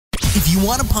If you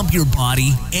want to pump your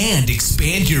body and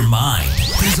expand your mind,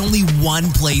 there's only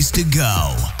one place to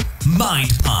go.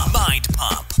 Mind Pump. Mind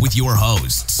Pump with your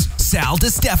hosts, Sal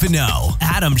DiStefano,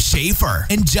 Adam Schafer,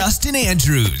 and Justin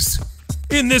Andrews.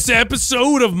 In this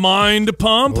episode of Mind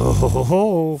Pump,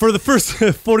 for the first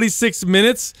 46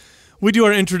 minutes, we do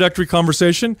our introductory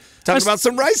conversation. Talking about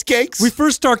some rice cakes. We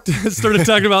first started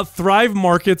talking about Thrive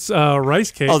Market's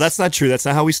rice cakes. Oh, that's not true. That's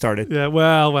not how we started. Yeah,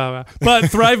 well. But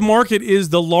Thrive Market is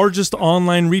the largest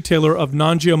online retailer of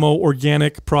non-GMO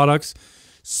organic products.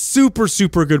 Super,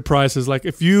 super good prices. Like,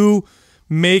 if you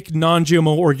make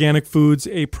non-GMO organic foods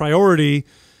a priority,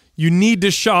 you need to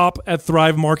shop at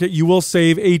Thrive Market. You will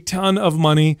save a ton of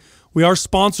money. We are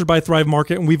sponsored by Thrive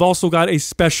Market, and we've also got a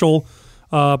special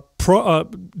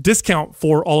discount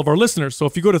for all of our listeners. So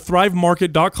if you go to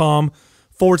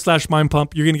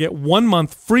thrivemarket.com/mindpump, you're going to get 1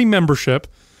 month free membership,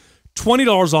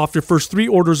 $20 off your first 3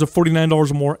 orders of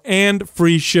 $49 or more, and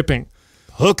free shipping.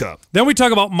 Hookup. Then we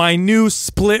talk about my new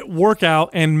Split workout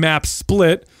and MAP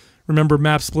Split. Remember,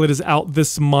 MAP Split is out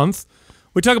this month.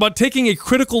 We talk about taking a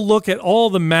critical look at all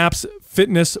the MAPS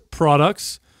fitness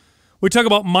products. We talk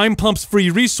about Mind Pump's free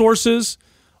resources,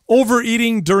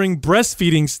 overeating during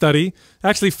breastfeeding study,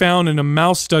 actually found in a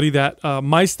mouse study that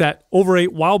mice that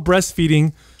overate while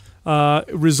breastfeeding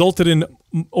resulted in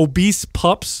obese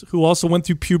pups who also went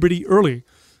through puberty early.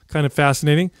 Kind of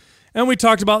fascinating. And we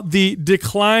talked about the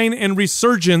decline and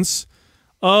resurgence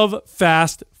of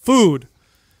fast food.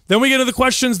 Then we get into the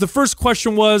questions. The first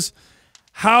question was,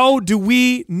 how do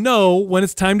we know when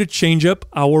it's time to change up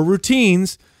our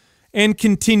routines and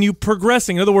continue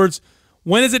progressing? In other words,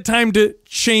 when is it time to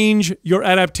change your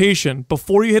adaptation?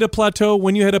 Before you hit a plateau,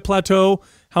 when you hit a plateau,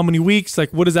 how many weeks?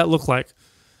 Like, what does that look like?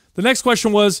 The next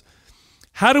question was,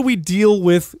 how do we deal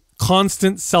with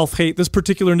constant self-hate? This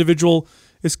particular individual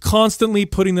is constantly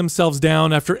putting themselves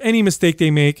down after any mistake they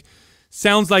make.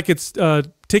 Sounds like it's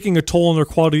taking a toll on their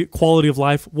quality of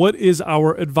life. What is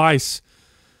our advice?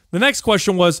 The next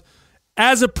question was,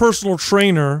 as a personal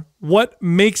trainer, what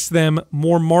makes them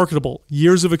more marketable?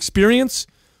 Years of experience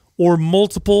or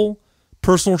multiple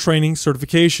personal training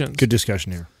certifications? Good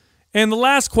discussion here. And the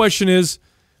last question is,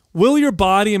 will your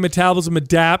body and metabolism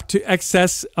adapt to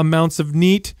excess amounts of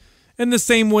NEAT in the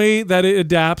same way that it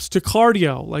adapts to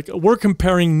cardio? Like, we're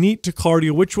comparing NEAT to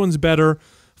cardio. Which one's better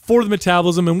for the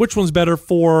metabolism and which one's better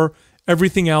for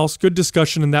everything else? Good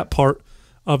discussion in that part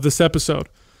of this episode.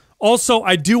 Also,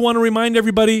 I do want to remind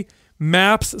everybody,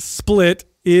 MAPS Split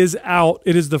is out.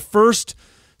 It is the first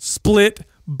split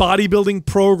bodybuilding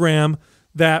program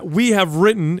that we have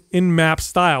written in MAP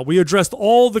style. We addressed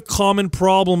all the common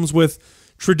problems with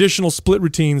traditional split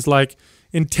routines, like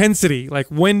intensity, like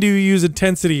when do you use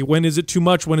intensity? When is it too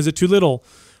much? When is it too little?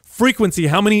 Frequency,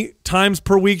 how many times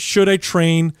per week should I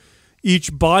train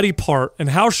each body part and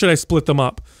how should I split them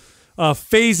up?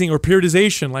 Phasing or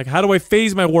periodization, like how do I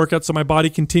phase my workout so my body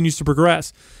continues to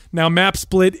progress? Now, MAP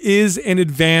Split is an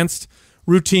advanced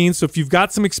routine, so if you've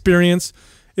got some experience,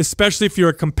 especially if you're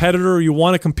a competitor or you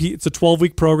want to compete, it's a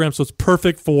 12-week program, so it's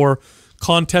perfect for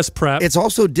contest prep. It's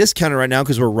also discounted right now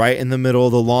because we're right in the middle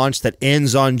of the launch that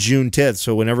ends on June 10th.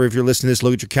 So whenever, if you're listening to this,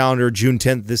 look at your calendar. June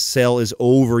 10th, this sale is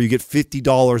over. You get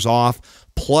 $50 off,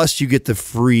 plus you get the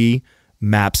free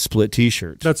MAP Split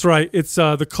t-shirt. That's right. It's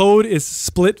the code is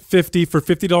SPLIT50 for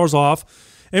 $50 off.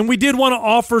 And we did want to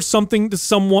offer something to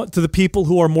the people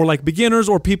who are more like beginners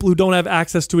or people who don't have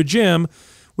access to a gym.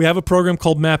 We have a program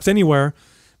called MAPS Anywhere.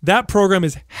 That program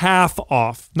is half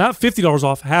off, not $50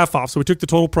 off, half off. So we took the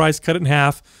total price, cut it in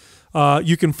half.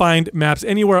 You can find MAPS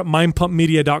Anywhere at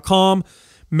mindpumpmedia.com.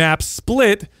 MAPS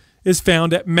Split is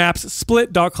found at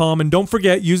mapssplit.com. And don't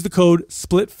forget, use the code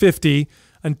SPLIT50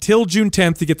 until June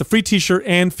 10th to get the free t-shirt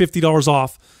and $50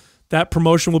 off. That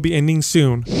promotion will be ending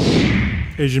soon.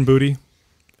 Asian booty.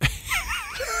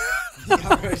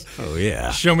 Oh,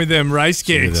 yeah. Show me them rice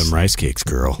cakes. Show me them rice cakes,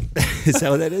 girl. Is that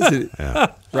what that is? Yeah.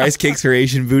 Rice cakes for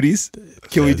Asian booties?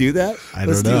 Can we do that? I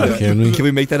don't know. Can we? Can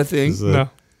we make that a thing? No.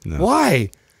 Why?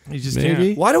 You just Maybe.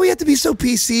 can't. Why do we have to be so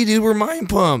PC, dude? We're Mind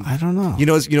Pump. I don't know. You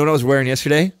know what I was wearing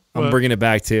yesterday? I'm What? bringing it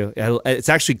back too. It's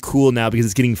actually cool now because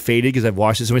it's getting faded because I've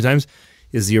washed it so many times.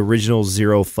 Is the original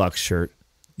Zero Fucks shirt.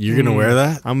 You're going to wear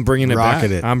that? I'm bringing it back.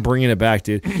 Rocking it. I'm bringing it back,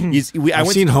 dude. I've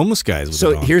seen homeless guys with it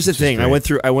So on, here's the which is thing.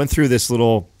 great. I went through this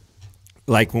little,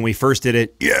 like when we first did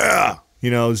it, zero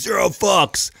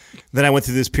fucks. Then I went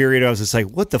through this period. I was just like,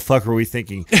 what the fuck are we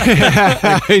thinking?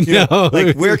 I know.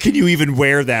 Like, where can you even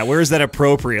wear that? Where is that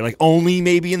appropriate? Like, only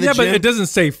maybe in the gym? But it doesn't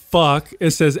say fuck.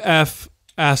 It says F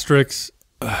asterisk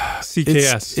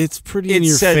CKS. It's pretty in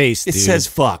your face, dude. It says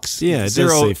fucks. Yeah, it Zero.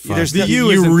 does say fucks. There's The U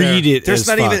you isn't read there. it There's as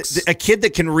not fucks. even a kid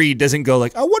that can read doesn't go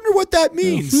like, I wonder what that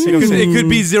means. You know what I'm it saying? could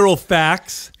be zero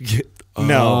facts.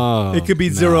 No, It could be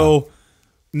zero.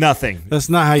 nothing. That's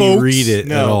not how Folks, you read it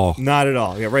No, at all. not at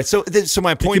all. Yeah, right. So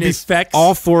my It could point be is, facts.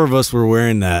 All four of us were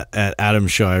wearing that at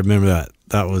Adam's show. I remember that.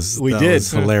 That was We that did.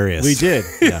 was hilarious. we did.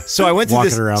 Yeah. So I went through Walking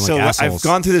this. around like So I've assholes.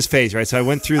 gone through this phase, right? So I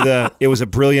went through the. It was a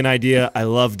brilliant idea. I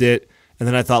loved it, and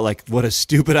then I thought, like, what a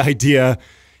stupid idea.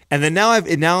 And then now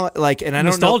and I don't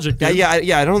Nostalgic, know. dude.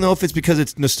 Yeah. I don't know if it's because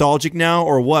it's nostalgic now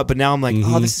or what, but now I'm like,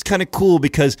 oh, this is kind of cool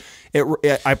because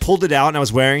I pulled it out and I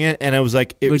was wearing it, and I was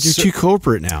like, Like you're too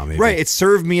corporate now, maybe. right. It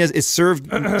served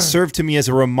to me as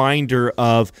a reminder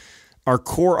of our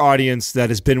core audience that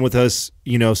has been with us,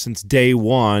 since day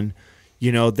one.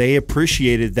 They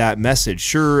appreciated that message.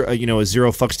 Sure, a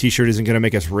Zero Fucks T-shirt isn't going to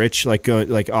make us rich, like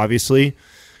obviously.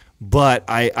 But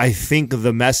I think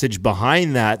the message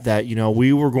behind that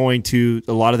we were going to,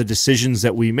 a lot of the decisions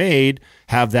that we made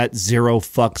have that zero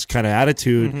fucks kind of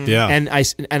attitude. Mm-hmm. Yeah. And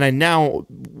I now,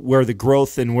 where the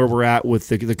growth and where we're at with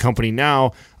the company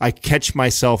now, I catch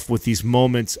myself with these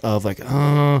moments of like,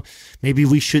 maybe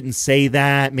we shouldn't say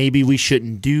that. Maybe we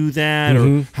shouldn't do that.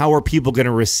 Or how are people going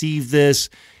to receive this?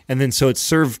 And then so it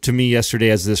served to me yesterday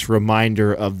as this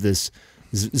reminder of this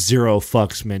zero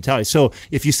fucks mentality. So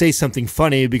if you say something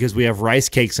funny, because we have rice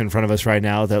cakes in front of us right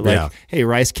now that like, hey,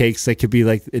 rice cakes, that could be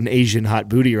like an Asian hot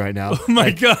booty right now. Oh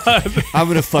my God. I'm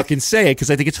going to fucking say it because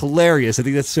I think it's hilarious. I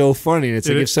think that's so funny. And it's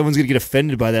like, if someone's going to get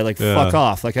offended by that, like, fuck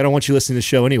off. Like, I don't want you listening to the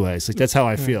show anyways. Like, that's how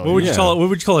I feel. What would you call it? What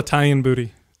would you call Italian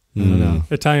booty? I don't know.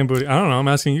 Italian booty. I don't know. I'm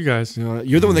asking you guys.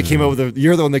 You're the one that came up with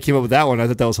You're the one that came up with that one. I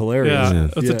thought that was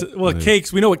hilarious. Yeah. Well,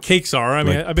 cakes. We know what cakes are. I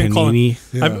mean, Like I've been panini.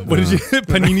 calling. What did you?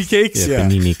 Panini cakes. Yeah,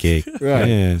 panini cake. Right.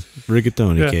 Yeah,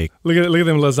 rigatoni Yeah. cake. Look at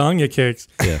them lasagna cakes.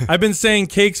 Yeah. I've been saying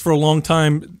cakes for a long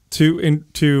time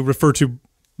to refer to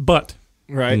butt.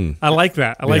 Right. I like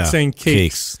that. I like Yeah. saying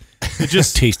cakes. It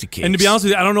just Tasty cakes. And to be honest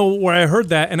with you, I don't know where I heard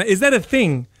that. And is that a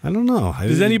thing? I don't know.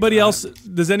 Does anybody else?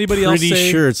 Does anybody else Pretty say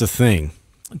sure it's a thing.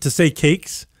 to say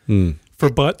cakes for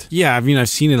butt? Yeah, I mean, I've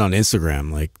seen it on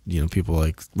Instagram. Like, people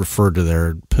like refer to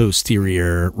their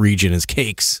posterior region as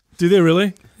cakes. Do they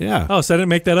really? Yeah. Oh, so I didn't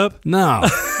make that up. No,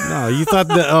 you thought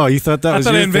that. Oh, you thought that was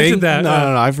thought I your invented thing? that. No,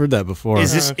 I've heard that before.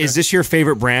 Is this your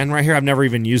favorite brand right here? I've never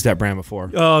even used that brand before.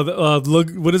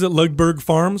 What is it? Lundberg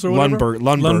Farms or whatever?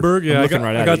 Lundberg. Yeah, I'm I looking got,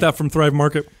 right I at got it. that from Thrive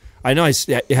Market. I know.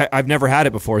 I've never had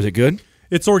it before. Is it good?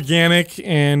 It's organic,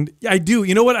 and I do.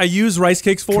 You know what I use rice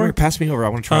cakes Come for? here, pass me over. I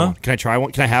want to try one. Can I try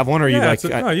one? Can I have one? Or are you like?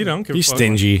 no, you don't. Give a You fuck.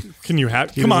 stingy. Can you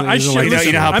have? Come on, doesn't- I he doesn't should. like- Listen,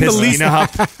 You know how I'm the pissed.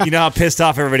 least. You know how pissed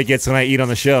off everybody gets when I eat on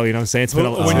the show. You know what I'm saying? It's been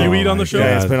a, When you eat on the show?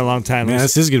 Yeah, it's been a long time. Man,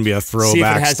 Let's this is gonna be a see if it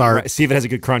throwback has start. see if it has a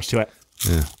good crunch to it.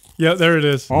 Yeah, there it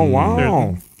is. Oh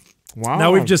wow, wow.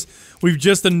 Now we've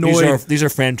just annoyed. These are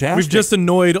fantastic. We've just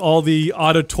annoyed all the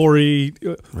auditory.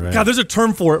 Right. God, there's a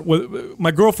term for it.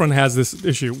 My girlfriend has this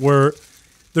issue where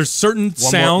there's certain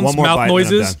sounds, one more mouth bite and I'm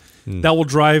noises that will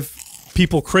drive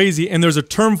people crazy, and there's a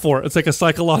term for it. It's like a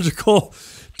psychological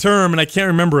term, and I can't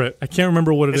remember it. I can't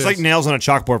remember what it is. It's like nails on a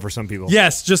chalkboard for some people.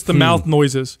 Yes, just the mouth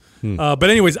noises. But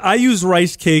anyways, I use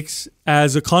rice cakes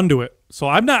as a conduit. So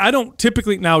I don't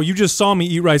typically. Now you just saw me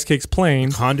eat rice cakes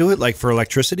plain. Conduit, like for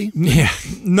electricity. Yeah.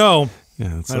 No,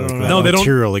 Yeah, it's no, they don't.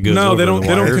 material that goes No, over they don't. the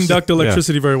They don't wires. conduct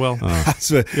electricity very well.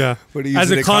 So, Yeah, what do you as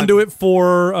use a it conduit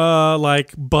for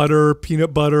like butter,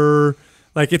 peanut butter.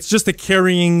 Like it's just a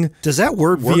carrying Does that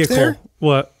word work vehicle. there?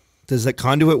 What? Does that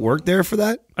conduit work there for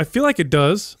that? I feel like it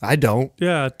does. I don't.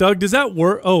 Yeah, Doug, does that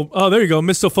work? Oh, there you go.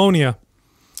 Misophonia.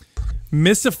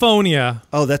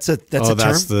 Oh, that's a term.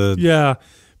 That's the Yeah,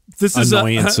 this is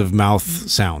annoyance of mouth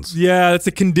sounds. Yeah, it's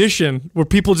a condition where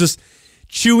people just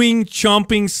chewing,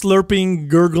 chomping, slurping,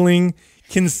 gurgling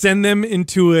can send them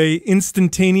into a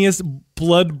instantaneous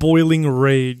blood boiling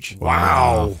rage.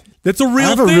 Wow. That's a real I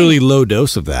have thing. a really low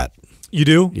dose of that. You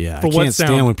do? Yeah, For I what can't sound?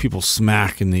 stand when people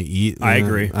smack and they eat. I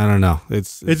agree. I don't know.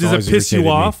 It's Does always it piss you irritated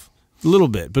me. off? A little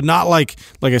bit, but not like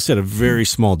I said, a very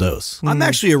small dose. I'm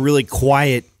actually a really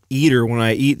quiet eater when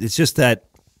I eat. It's just that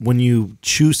when you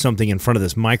chew something in front of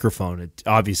this microphone, it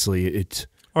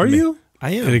Are you? I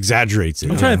am. It exaggerates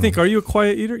it. I'm trying to think. Are you a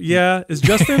quiet eater? Yeah. Is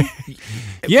Justin?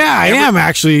 Yeah, I am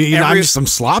actually. You know, I'm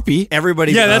sloppy.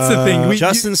 Everybody. Yeah, that's the thing.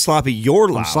 Justin's sloppy. You're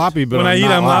loud. I'm sloppy, but When I'm I eat,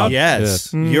 not I'm loud?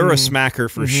 Yes, you're a smacker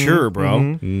for sure,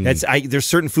 bro. That's there's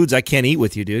certain foods I can't eat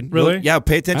with you, dude. Really? Yeah,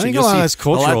 pay attention. I think You'll a lot of see- that's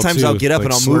cultural, A lot of times too, I'll get up like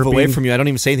and I'll move away slurping. from you. I don't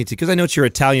even say anything because I know it's your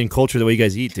Italian culture, the way you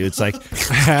guys eat, dude. It's like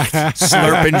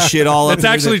slurping shit all up. That's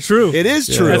actually true. It is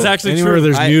true. That's actually Anywhere true.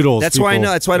 there's noodles. That's why I people-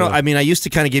 know. That's why I don't. I mean, I used to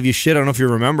kind of give you shit. I don't know if you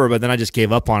remember, but then I just just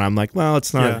gave up on it. I'm like, well,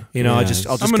 it's not. Yeah. You know, Yeah. I'll just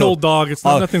I'm an go- old dog. It's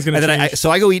not, nothing's gonna and then change. so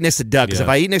I go eat next to Doug because if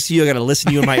I eat next to you, I got to listen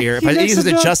to you in my ear. If I eat next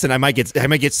to Justin, I might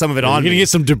get some of it on You're gonna me. get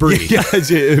some debris.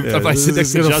 If I sit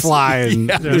next to gonna Justin, fly and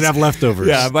you're gonna have leftovers.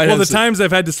 yeah, I might well, have the times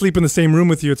I've had to sleep in the same room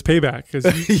with you, it's payback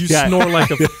because you Yeah.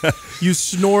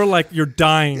 snore like you're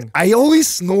dying. I always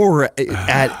snore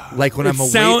at like when I'm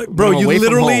away. Bro, when I'm away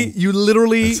from home. you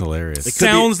literally That's hilarious. It could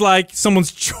be- sounds like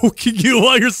someone's choking you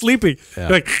while you're sleeping. Yeah.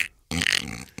 Like,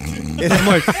 and I'm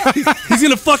like, he's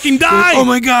gonna fucking die. Oh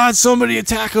my God! Somebody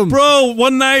attack him, Bro,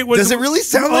 one night when, Does it really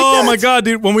sound like oh that? my God,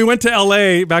 dude! When we went to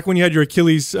LA back when you had your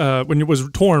Achilles, when it was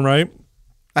torn, right?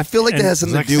 I feel like that has Is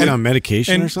something that to do with. on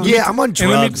medication or something? Yeah, I'm on And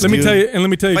drugs. let me dude. tell you, and let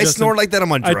me tell you, If I Justin, snore like that,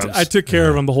 I'm on drugs. I took care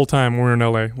of him the whole time when we were in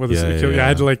LA with his Yeah, Achilles. yeah, I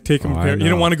had to like take him. Oh, I He didn't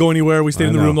know. want to go anywhere. We stayed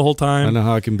in the I room know. the whole time. I know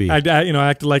how it can be. I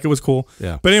acted like it was cool.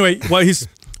 Yeah. But anyway, while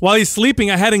he's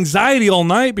sleeping, I had anxiety all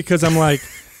night because I'm like,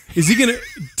 is he gonna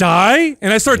die?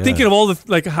 And I started thinking of all the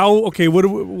like how okay,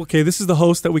 this is the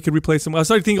host that we could replace him. I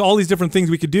started thinking all these different things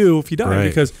we could do if he died Right.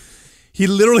 because he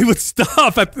literally would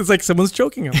stop. It's like someone's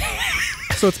choking him.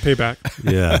 So it's payback.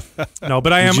 Yeah. No,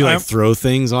 but I am. Did you I like am throw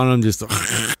things on him just to,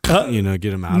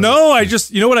 get him out? no, I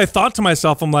just, you know what I thought to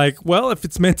myself? I'm like, well, if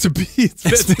it's meant to be, it's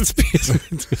meant to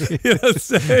be. You know what I'm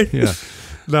saying? Yeah.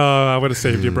 No, I would have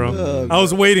saved you, bro. I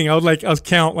was waiting. I was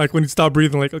count like when you stop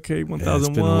breathing, like, okay, Yeah, it's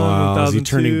 1001, been a while. Is he 1002,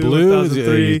 turning blue? Is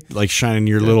 1003. he, like shining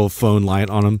your little phone light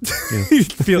on him? Yeah. You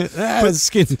feel,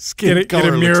 Skin get a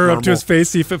color mirror looks up to his normal. face,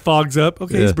 see if it fogs up.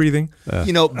 Okay, he's Yeah. breathing.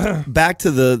 You know, back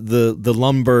to the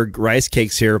Lumberg rice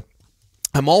cakes here.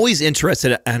 I'm always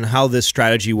interested in how this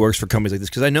strategy works for companies like this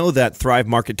because I know that Thrive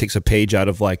Market takes a page out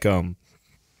of like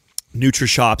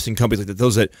NutriShops and companies like that.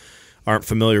 Those that aren't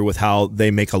familiar with how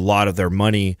they make a lot of their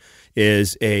money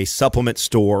is a supplement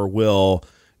store will,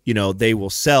 they will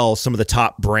sell some of the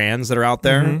top brands that are out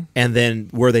there, and then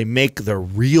where they make the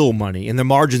real money, and the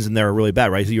margins in there are really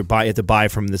bad, right? So you have to buy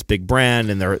from this big brand,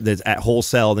 and they're at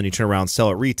wholesale, then you turn around and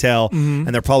sell at retail, and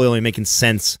they're probably only making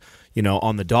cents,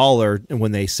 on the dollar. And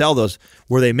when they sell those,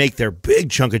 where they make their big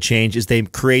chunk of change is they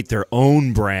create their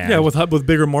own brand. Yeah, with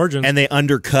bigger margins. and they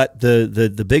undercut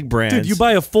the big brands. Dude, you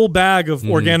buy a full bag of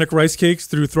organic rice cakes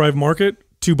through Thrive Market,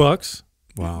 $2.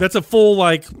 Wow. That's a full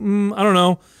I don't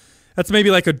know. That's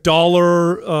maybe like $1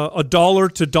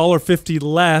 to $1.50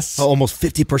 less. Oh, almost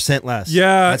 50% less.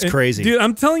 Yeah, that's and, crazy. dude.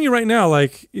 I'm telling you right now,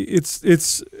 like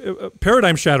it's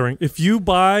paradigm shattering. If you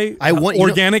buy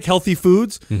organic, healthy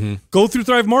foods, go through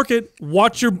Thrive Market,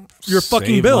 watch your fucking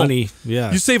Save bill. money.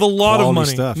 Yeah. You save a lot of Quality money,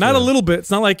 stuff, not a yeah. little bit.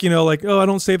 It's not like oh, I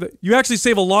don't save it. You actually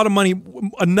save a lot of money,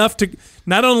 enough to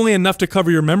not only enough to cover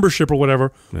your membership or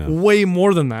whatever, way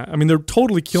more than that. I mean, they're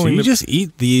totally So killing. you just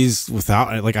eat these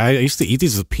without, like, I used to eat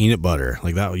these with peanut butter.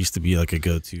 Like, that used to be like a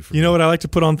go-to for me. You know what I like to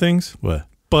put on things? What?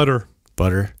 Butter.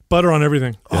 Butter? Butter on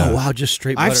everything. Oh, wow, just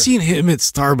straight butter. I've seen him at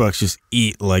Starbucks just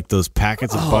eat like those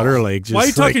packets of butter. Like, just Why are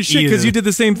you talking like, shit? eat Because it. you did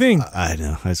the same thing. I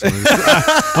know. I just wanted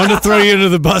I wanted to throw you under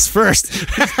the bus first.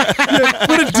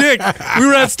 What a dick. We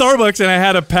were at Starbucks and I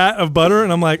had a pat of butter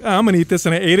and I'm like, I'm going to eat this.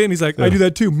 And I ate it. And he's like, I do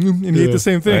that too. And he ate the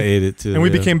same thing. I ate it too. And we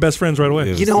yeah. became best friends right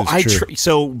away. Yeah. It's true.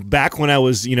 So back when I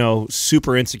was,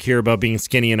 super insecure about being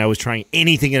skinny and I was trying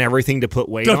anything and everything to put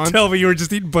weight Don't on. tell me you were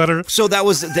just eating butter. So that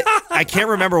was, I can't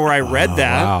remember where I read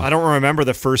that. wow. I don't remember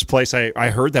the first place I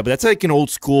heard that, but that's like an old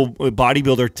school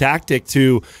bodybuilder tactic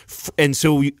and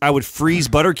so I would freeze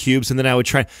butter cubes and then I would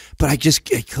try, but I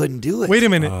couldn't do it. Wait a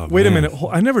minute. Oh, Wait a man. minute.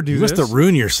 I never do You this. must have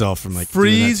ruined yourself from like doing that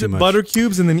Freeze too much. butter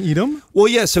cubes and then eat them? Well,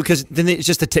 yeah, so because then it's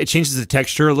just it changes the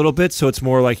texture a little bit, so it's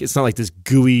more like it's not like this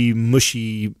gooey,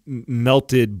 mushy,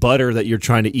 melted butter that you're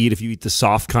trying to eat if you eat the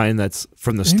soft kind that's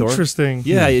from the store. Interesting.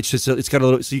 Yeah, it's just it's got a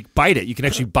little. So you bite it. You can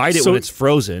actually bite it So- when it's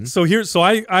frozen. So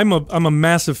I'm a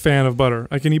massive fan of butter.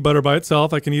 I can eat butter by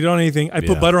itself. I can eat it on anything. I put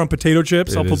Yeah. butter on potato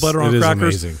chips. I'll put butter on it is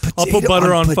crackers. amazing. I'll put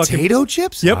butter on fucking. potato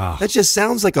chips. Yep. That just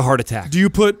sounds like a heart attack. Do you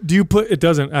put? It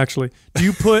doesn't actually. Do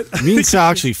you put? Me and Sal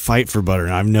actually fight for butter.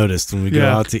 I've noticed when we go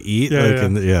Yeah. out to eat. Yeah, like, yeah.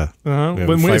 In the, yeah. Uh-huh. Yeah,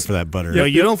 When we we- fight for that butter. No,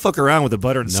 you don't fuck around with the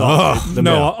butter and salt.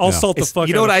 No, I'll no. salt the It's- fuck.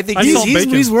 you know out what of I it. think? I salt bacon.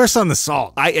 He's worse on the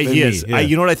salt. He than is. me, yeah.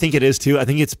 You know what I think it is too? I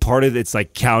think it's part of it's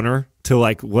like counter to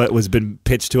like what was been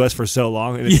pitched to us for so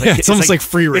long. And Yeah, it's almost like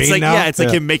free reign It's like now. yeah, it's like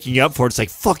Yeah. him making up for it. It's like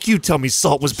fuck you, tell me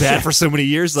salt was bad for so many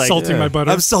years. Like Salting my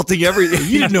butter. I'm salting everything.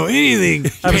 You didn't know anything,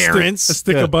 I have parents. a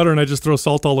stick of butter and I just throw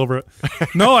salt all over it.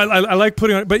 No, I like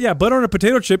putting on, but yeah, butter on a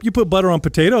potato chip. You put butter on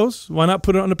potatoes. Why not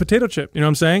put it on a potato chip? You know what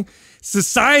I'm saying?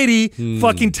 Society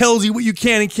fucking tells you what you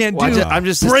can and can't Well, do. I'm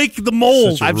just- break the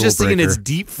mold. Such a I'm just rule thinking it's breaker.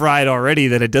 deep fried already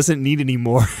that it doesn't need any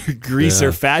more grease Yeah.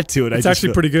 or fat to it. It's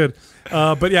actually pretty good.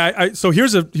 But yeah, so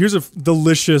here's a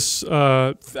delicious.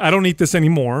 I don't eat this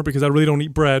anymore because I really don't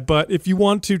eat bread. But if you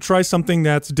want to try something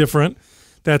that's different,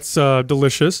 that's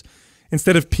delicious,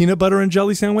 instead of peanut butter and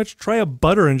jelly sandwich, try a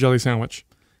butter and jelly sandwich.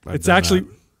 It's actually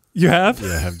you have.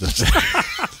 Yeah, I've done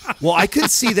that. Well, I could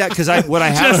see that because what I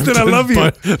have. Justin, I love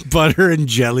you. Butter and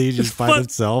jelly just by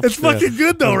itself. It's fucking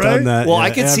good though, I've right? done that. Well, Yeah, I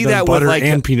could I've see done that with butter like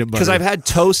and peanut butter because I've had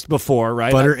toast before,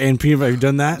 right? butter and peanut butter. Have you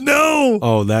done that? No.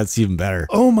 Oh, that's even better.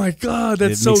 Oh my god,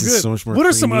 that's It so makes it good. so much more What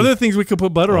are some creamy. other things we could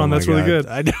put butter on? Oh That's my really God.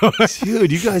 good. I know,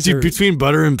 Dude, you guys dude. are. Between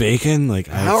butter and bacon, like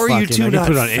How are you two I can not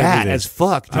put it on fat everything. as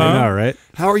fuck? Dude? I know, right?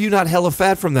 How are you not hella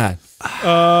fat from that?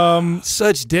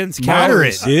 Such dense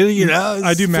Moderate, calories. dude. You know,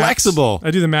 I do maps. flexible.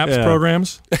 I do the maps Yeah.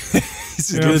 programs.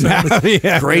 You know what I'm saying?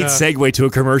 Yeah. Great segue to a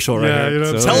commercial right Yeah, here. you know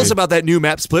what I'm Tell saying? us about that new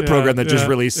map split Yeah, program that just yeah,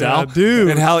 released, yeah, Sal. dude.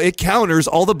 And how it counters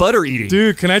all the butter eating.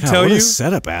 Dude, can I God, tell what you? a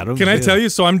setup, Adam. Can I Yeah. tell you?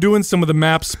 So I'm doing some of the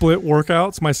map split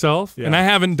workouts myself, and I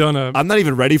haven't done a. I'm not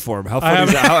even ready for him. How funny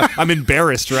is that? I'm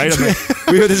embarrassed, right? I'm like,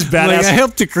 we have this Like, badass. I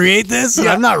helped to create this. and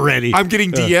Yeah. I'm not ready. I'm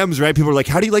getting DMs, right? People are like,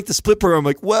 "How do you like the split program?" I'm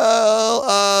like,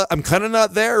 "Well, I'm kind of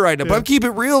not there right now, but I'm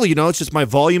keeping it real. You know, it's just my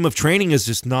volume of training is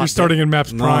just not." You're starting in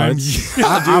Maps No, Prime.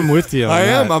 I'm with you. on I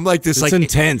am. that. I'm like this. It's like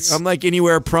intense. I'm like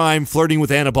anywhere prime, flirting with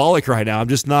anabolic right now. I'm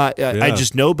just not. I Yeah.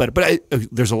 just know better. But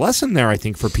there's a lesson there, I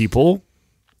think, for people.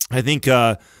 I think.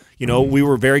 We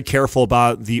were very careful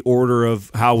about the order of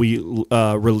how we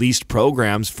released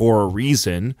programs for a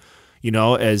reason.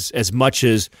 As much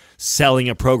as selling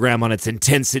a program on its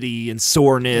intensity and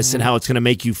soreness and how it's going to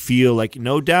make you feel, like,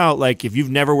 no doubt, like if you've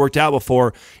never worked out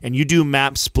before and you do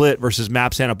map split versus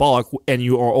maps anabolic and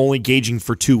you are only gauging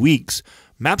for 2 weeks,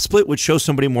 map split would show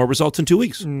somebody more results in 2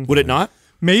 weeks. Would it not?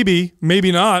 Maybe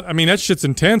not. I mean, that shit's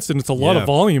intense and it's a lot Yeah. of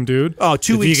volume, dude. Oh,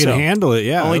 2 if weeks. you can so. handle it,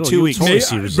 yeah. Only it'll- 2 you'll weeks. totally Hey,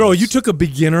 see bro, results. you took a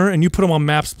beginner and you put them on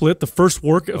map split. The first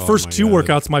my two God.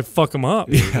 workouts might fuck them up.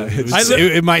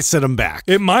 It might set them back.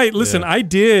 It might. Listen, I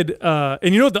did, and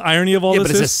you know what the irony of all Yeah, this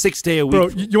but it's a is? 6 day a week. Bro,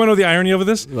 you want to know the irony of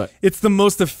this? What? It's the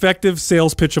most effective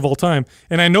sales pitch of all time.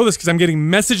 And I know this because I'm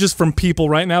getting messages from people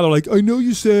right now. They're like, I know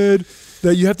you said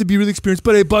that you have to be really experienced,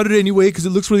 but I bought it anyway because it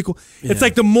looks really cool. It's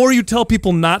like the more you tell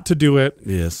people not to do it,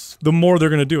 Yes. the more they're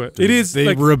going to do it. It is They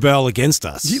like, rebel against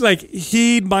us.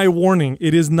 heed my warning.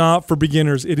 It is not for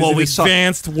beginners. It is Well, an we saw-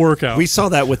 advanced workout. We saw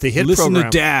that with the HIT Listen program.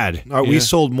 to Dad. We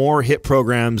sold more HIT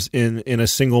programs in a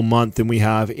single month than we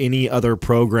have any other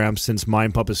program since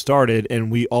Mind Pump has started,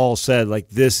 and we all said, like,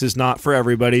 this is not for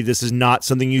everybody. This is not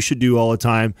something you should do all the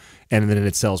time, and then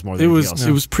it sells more than It anything was else.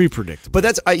 it was pre-predictable.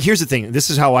 But here's the thing.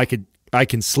 This is how I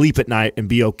can sleep at night and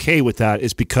be okay with that,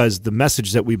 is because the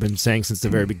message that we've been saying since the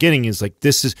very beginning is like,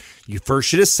 this is, you first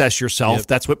should assess yourself. Yep.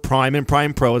 That's what Prime and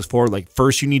Prime Pro is for. Like,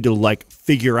 first you need to like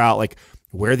figure out like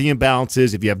where the imbalance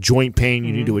is. If you have joint pain,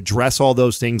 you need to address all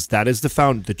those things. That is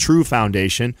the true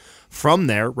foundation. From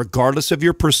there, regardless of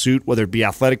your pursuit, whether it be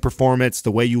athletic performance,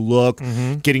 the way you look,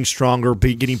 getting stronger,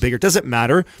 getting bigger, doesn't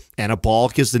matter.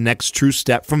 Anabolic is the next true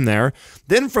step from there.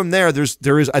 Then from there,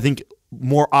 there is, I think,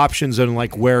 more options on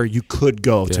like where you could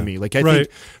go to me. Like I Right.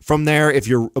 think from there, if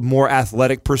you're more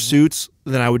athletic pursuits,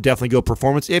 then I would definitely go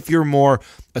performance. If you're more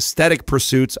aesthetic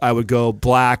pursuits, I would go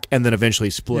black and then eventually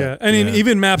split. yeah, I mean,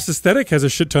 even Maps Aesthetic has a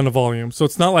shit ton of volume, so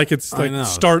it's not like it's like know.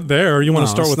 start there. You want to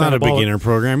start it's with not a anabolic. beginner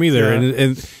program either, Yeah.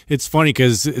 and it's funny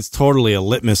because it's totally a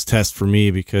litmus test for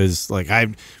me because like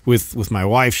with my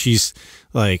wife, she's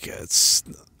like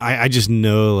I just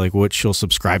know like what she'll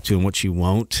subscribe to and what she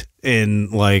won't. And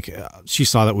like she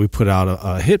saw that we put out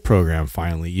a HIT program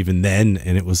finally, even then,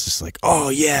 and it was just like, oh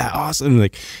yeah, awesome!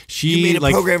 Like she You made a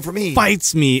like program for me.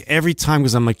 fights me every time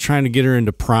because I'm like trying to get her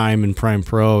into Prime and Prime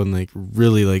Pro, and like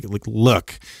really like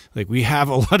look, like we have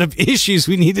a lot of issues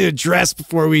we need to address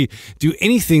before we do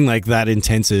anything like that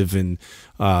intensive. And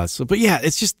but yeah,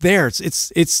 it's just there.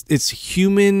 It's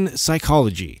human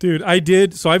psychology. Dude,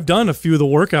 I've done a few of the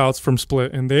workouts from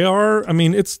Split, and they are, I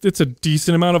mean, it's a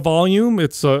decent amount of volume.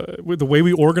 It's with the way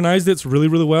we organized it's really,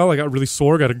 really well. I got really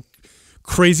sore, got a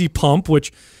crazy pump, which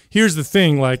here's the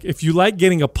thing, like if you like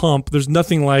getting a pump, there's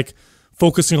nothing like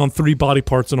focusing on 3 body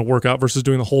parts in a workout versus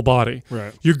doing the whole body.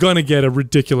 Right. You're going to get a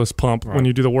ridiculous pump when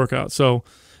you do the workout. So,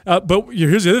 but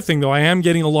here's the other thing though, I am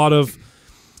getting a lot of,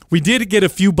 we did get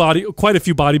quite a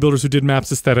few bodybuilders who did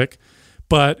Maps Aesthetic,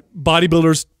 but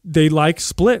bodybuilders, they like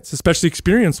splits, especially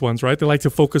experienced ones, right? They like to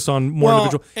focus on more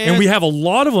individual. And we have a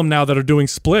lot of them now that are doing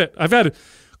split. I've had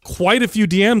quite a few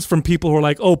DMs from people who are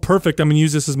like, oh, perfect, I'm going to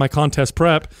use this as my contest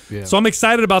prep. Yeah. So I'm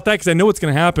excited about that because I know what's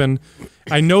going to happen.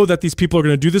 I know that these people are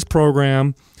going to do this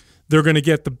program. They're going to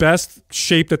get the best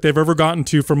shape that they've ever gotten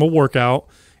to from a workout.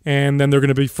 and then they're going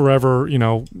to be forever,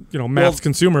 MAPS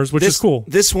consumers, which is cool.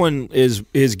 This one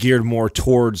is geared more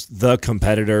towards the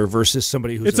competitor versus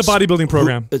somebody who's It's a bodybuilding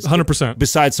program, 100%.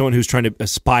 Besides someone who's trying to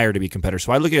aspire to be a competitor.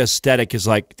 So I look at aesthetic as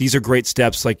like these are great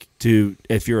steps, like to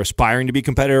if you're aspiring to be a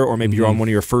competitor, or maybe you're on one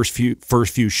of your first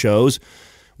few shows.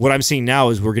 What I'm seeing now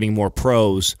is we're getting more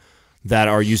pros that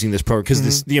are using this program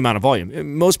because the amount of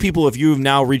volume. Most people, if you've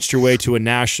now reached your way to a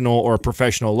national or a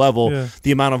professional level,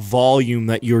 the amount of volume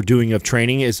that you're doing of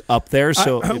training is up there.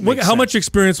 So how much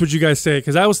experience would you guys say?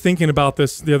 Because I was thinking about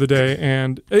this the other day,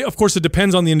 and of course it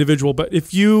depends on the individual, but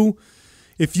if you've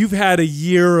had a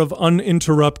year of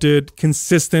uninterrupted,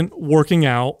 consistent working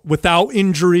out without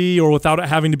injury or without it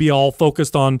having to be all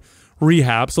focused on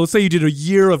rehab. So let's say you did a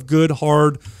year of good,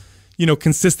 hard,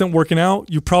 consistent working out,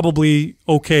 you're probably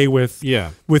okay with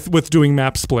doing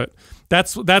MAP split.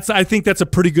 That's I think that's a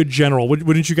pretty good general.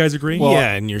 Wouldn't you guys agree? Well,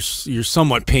 yeah, and you're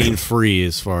somewhat pain free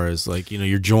as far as like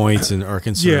your joints and are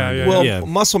concerned. Well,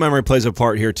 muscle memory plays a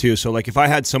part here too. So like if I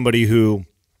had somebody who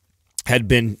had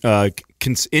been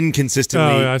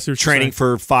inconsistently training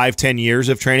for 5-10 years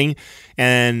of training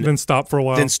and then stop for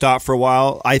a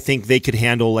while. I think they could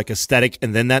handle like aesthetic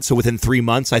and then that. So within 3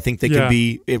 months, I think they could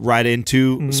be right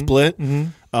into split.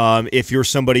 If you're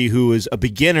somebody who is a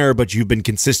beginner but you've been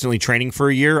consistently training for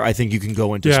a year, I think you can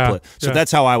go into split. So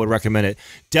that's how I would recommend it.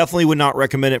 Definitely would not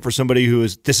recommend it for somebody who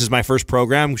is, this is my first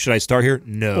program. Should I start here?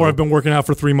 No. Or I've been working out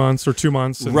for 3 months or 2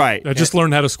 months. And right. I just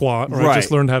learned how to squat, or I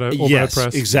just learned how to overhead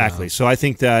press. Exactly. So I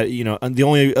think that, the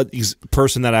only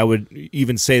person that I would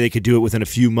even say they could do it within a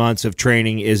few months of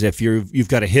training is if you've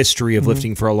got a history of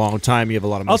lifting for a long time, you have a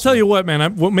lot of muscle. I'll tell you what,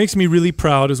 man, what makes me really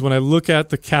proud is when I look at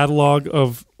the catalog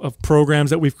of programs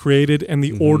that we've created and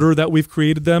the order that we've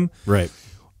created them. Right.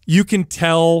 You can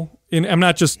tell, and I'm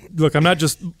not just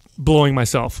blowing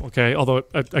myself, okay? Although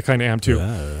I kind of am too.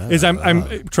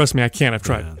 I'm trust me, I can't. I've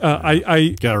tried.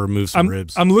 I gotta remove some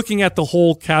ribs. I'm looking at the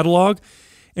whole catalog,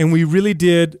 and we really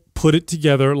did put it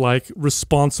together like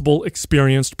responsible,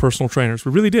 experienced personal trainers.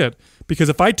 We really did. Because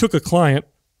if I took a client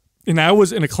and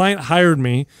a client hired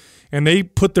me and they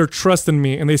put their trust in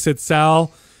me and they said,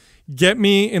 Sal, get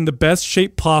me in the best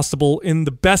shape possible, in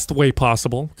the best way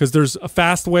possible, because there's a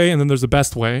fast way and then there's a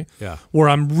best way, where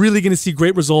I'm really going to see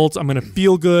great results. I'm going to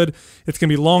feel good. It's going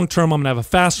to be long-term. I'm going to have a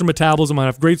faster metabolism. I'm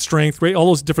going to have great strength, all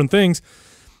those different things.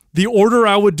 The order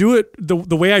I would do it,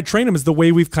 the way I train them is the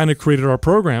way we've kind of created our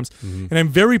programs. And I'm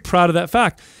very proud of that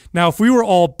fact. Now, if we were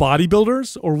all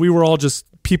bodybuilders or we were all just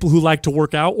people who like to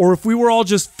work out, or if we were all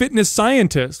just fitness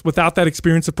scientists without that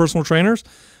experience of personal trainers,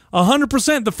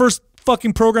 100% the first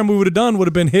fucking program we would have done would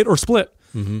have been HIIT or split.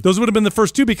 Those would have been the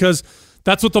first two because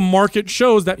that's what the market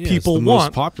shows that people it's the want.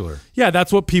 Most popular. Yeah,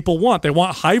 that's what people want. They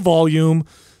want high volume,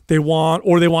 they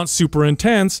want super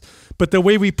intense. But the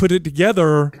way we put it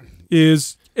together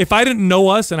is, if I didn't know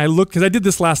us and because I did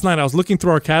this last night, I was looking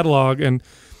through our catalog, and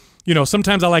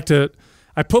sometimes I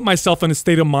put myself in a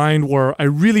state of mind where I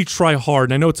really try hard,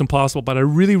 and I know it's impossible, but I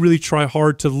really, really try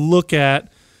hard to look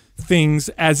at things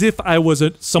as if I was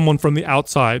someone from the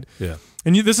outside. Yeah.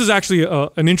 And this is actually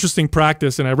an interesting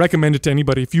practice, and I recommend it to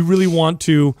anybody. If you really want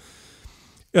to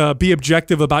be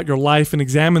objective about your life and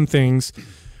examine things,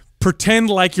 pretend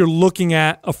like you're looking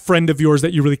at a friend of yours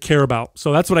that you really care about.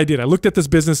 So that's what I did. I looked at this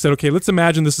business, said, okay, let's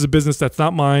imagine this is a business that's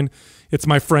not mine. It's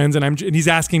my friend's, and he's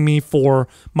asking me for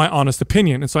my honest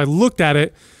opinion. And so I looked at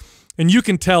it, and you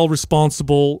can tell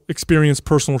responsible, experienced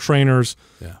personal trainers,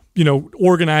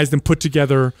 organized and put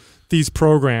together these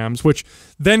programs, which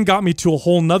then got me to a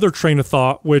whole nother train of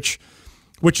thought, which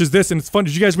is this. And it's fun.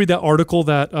 Did you guys read that article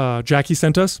that Jackie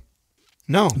sent us?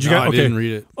 No. I didn't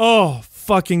read it. Oh,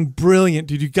 fucking brilliant,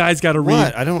 dude. You guys got to read.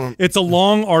 What? I don't. It's a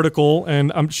long article,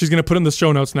 and she's going to put it in the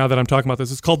show notes now that I'm talking about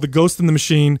this. It's called The Ghost in the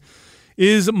Machine.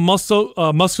 Is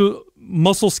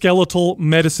musculoskeletal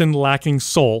medicine lacking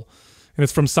soul? And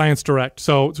it's from Science Direct.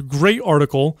 So it's a great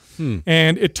article,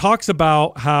 and it talks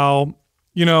about how,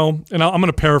 and I'm going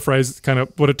to paraphrase kind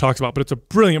of what it talks about, but it's a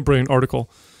brilliant, brilliant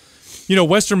article.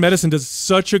 Western medicine does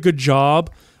such a good job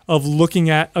of looking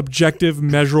at objective,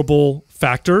 measurable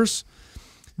factors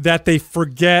that they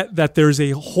forget that there's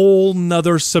a whole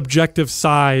nother subjective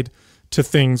side to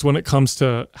things when it comes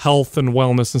to health and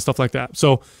wellness and stuff like that.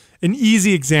 So an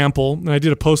easy example, and I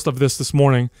did a post of this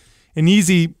morning, an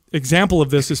easy example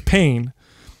of this is pain.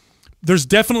 There's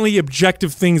definitely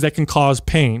objective things that can cause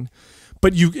pain,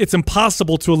 but it's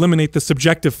impossible to eliminate the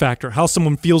subjective factor, how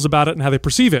someone feels about it and how they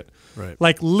perceive it. Right.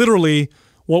 Like literally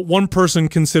what one person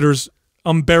considers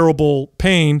unbearable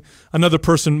pain, another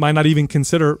person might not even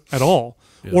consider at all.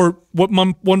 Yeah. Or what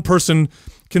one person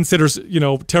considers,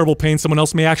 terrible pain, someone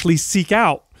else may actually seek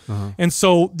out And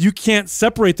so you can't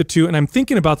separate the two. And I'm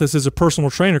thinking about this as a personal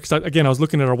trainer because, again, I was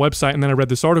looking at our website and then I read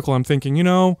this article. I'm thinking,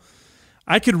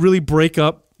 I could really break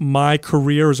up my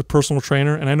career as a personal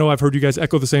trainer, and I know I've heard you guys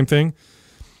echo the same thing,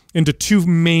 into two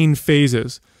main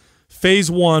phases.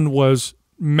 Phase one was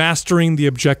mastering the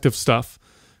objective stuff.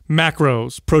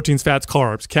 Macros, proteins, fats,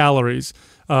 carbs, calories,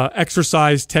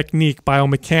 exercise technique,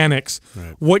 biomechanics,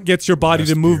 what gets your body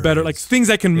to move better, like things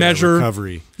I can measure.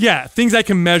 Recovery. Yeah, things I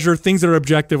can measure, things that are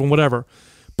objective and whatever.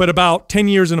 But about 10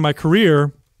 years into my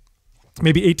career,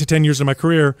 maybe 8 to 10 years into my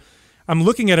career, I'm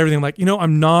looking at everything like,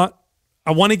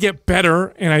 I want to get better,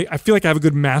 and I feel like I have a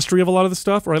good mastery of a lot of the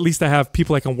stuff, or at least I have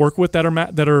people I can work with that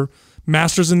are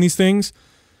masters in these things,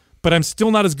 but I'm still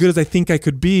not as good as I think I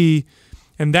could be.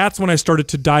 And that's when I started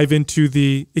to dive into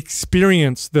the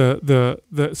experience, the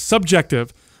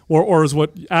subjective, or as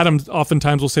what Adam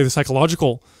oftentimes will say, the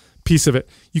psychological piece of it.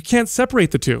 You can't separate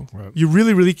the two. Right. You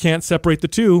really, really can't separate the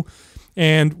two.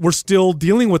 And we're still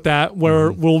dealing with that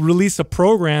where we'll release a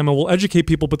program and we'll educate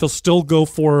people, but they'll still go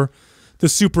for the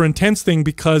super intense thing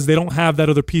because they don't have that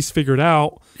other piece figured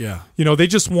out. Yeah. They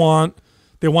just want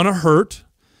to hurt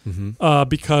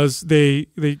because they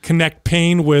connect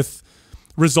pain with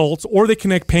results, or they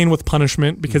connect pain with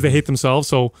punishment because they hate themselves.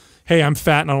 So, hey, I'm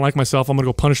fat and I don't like myself. I'm going to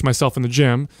go punish myself in the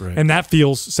gym. Right. And that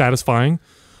feels satisfying.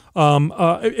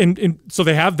 And so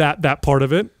they have that part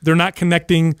of it. They're not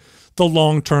connecting the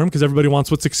long term because everybody wants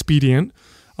what's expedient.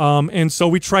 And so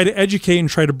we try to educate and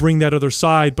try to bring that other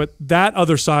side, but that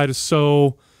other side is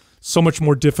so much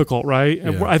more difficult, right? Yeah.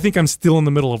 And I think I'm still in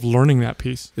the middle of learning that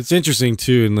piece. It's interesting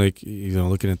too, and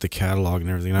looking at the catalog and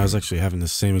everything. And I was actually having the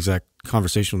same exact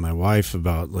conversation with my wife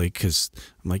about because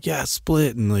I'm like, yeah,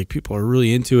 Split, and people are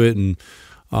really into it, and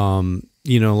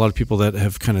a lot of people that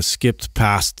have kind of skipped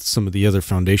past some of the other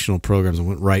foundational programs and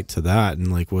went right to that,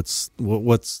 and what's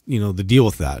the deal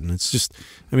with that? And it's just,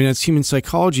 it's human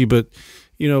psychology, but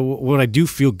what I do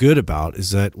feel good about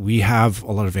is that we have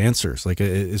a lot of answers.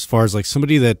 As far as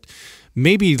somebody that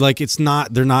maybe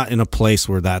they're not in a place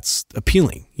where that's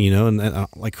appealing, and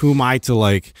who am I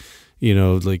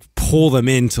to pull them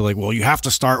into well, you have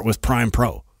to start with Prime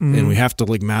Pro. And we have to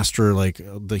master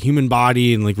the human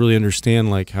body and really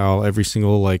understand how every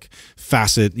single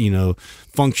facet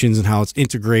functions and how it's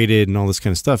integrated and all this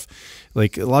kind of stuff. A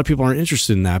lot of people aren't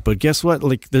interested in that, but guess what?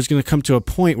 There's going to come to a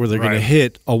point where they're going to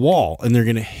hit a wall, and they're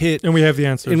going to hit, and we have the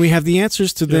answers. And we have the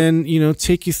answers to then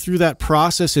take you through that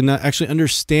process and actually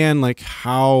understand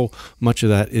how much of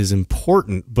that is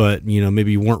important, but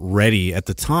maybe you weren't ready at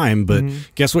the time. But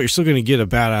guess what? You're still going to get a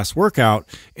badass workout,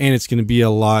 and it's going to be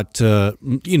a lot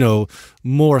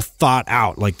more thought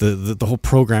out. The whole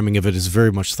programming of it is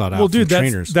very much thought out. Well, dude,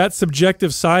 trainers. That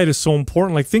subjective side is so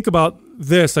important. Think about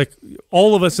this.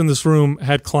 All of us in this room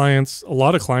had clients, a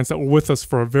lot of clients that were with us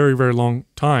for a very, very long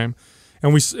time,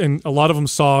 and a lot of them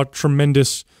saw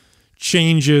tremendous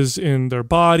changes in their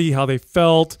body, how they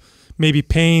felt, maybe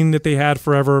pain that they had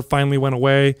forever finally went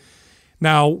away.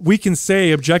 Now we can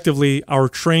say objectively, our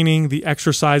training, the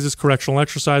exercises, correctional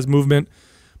exercise, movement,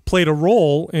 played a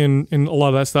role in a lot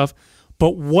of that stuff.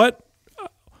 But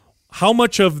how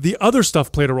much of the other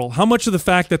stuff played a role? How much of the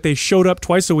fact that they showed up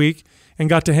twice a week and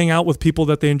got to hang out with people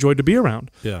that they enjoyed to be around?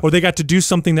 Yeah. Or they got to do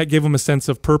something that gave them a sense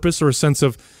of purpose or a sense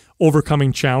of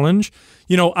overcoming challenge?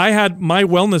 I had my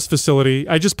wellness facility.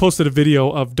 I just posted a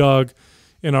video of Doug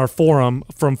in our forum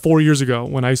from 4 years ago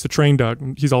when I used to train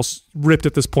Doug. He's all ripped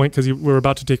at this point because we were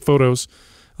about to take photos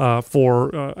I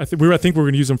think we were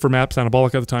going to use him for MAPS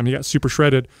Anabolic at the time. He got super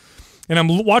shredded. And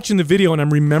I'm watching the video and I'm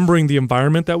remembering the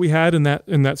environment that we had in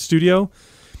that studio.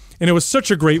 And it was such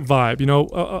a great vibe.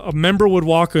 A member would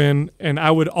walk in and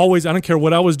I would always, I don't care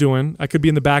what I was doing, I could be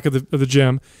in the back of the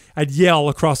gym, I'd yell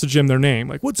across the gym their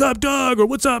name, what's up, Doug? Or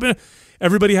what's up? And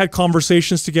everybody had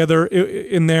conversations together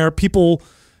in there. People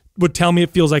would tell me it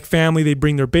feels like family. They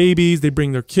bring their babies, they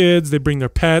bring their kids, they bring their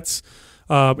pets.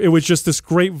 It was just this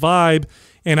great vibe.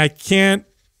 And I can't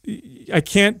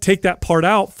take that part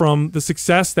out from the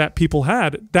success that people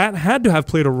had. That had to have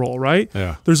played a role, right?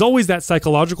 Yeah. There's always that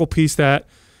psychological piece that,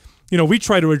 we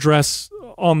try to address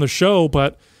on the show,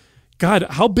 but God,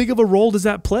 how big of a role does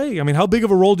that play? How big of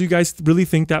a role do you guys really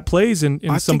think that plays in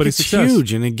somebody's success? I think it's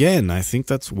huge. And again, I think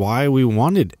that's why we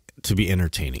wanted to be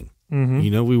entertaining.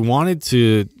 We wanted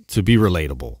to be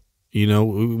relatable,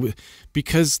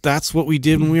 because that's what we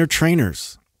did when we were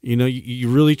trainers. You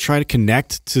really try to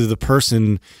connect to the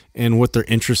person and what their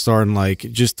interests are, and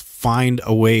just find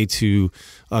a way to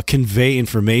convey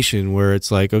information where it's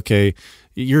okay,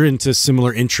 you're into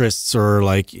similar interests, or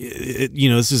like,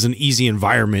 this is an easy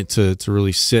environment to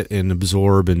really sit and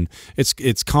absorb, and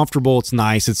it's comfortable, it's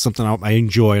nice, it's something I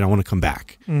enjoy, and I want to come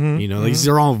back. These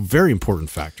are all very important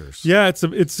factors. Yeah, I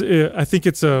think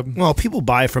it's a Well, people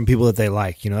buy from people that they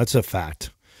like. That's a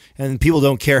fact. And people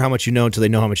don't care how much you know until they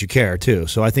know how much you care, too.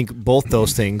 So I think both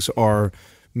those things are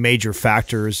major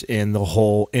factors in the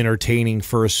whole entertaining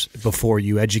first before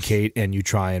you educate and you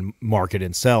try and market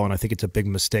and sell. And I think it's a big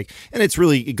mistake. And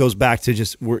it goes back to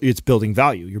just it's building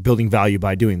value. You're building value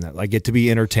by doing that. I get to be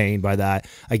entertained by that.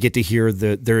 I get to hear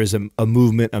that there is a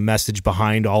movement, a message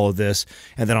behind all of this.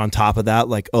 And then on top of that,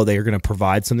 they are going to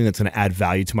provide something that's going to add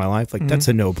value to my life. That's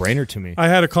a no-brainer to me. I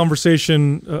had a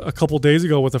conversation a couple days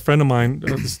ago with a friend of mine,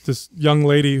 this young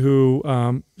lady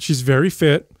who she's very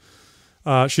fit.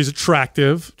 She's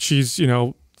attractive. She's,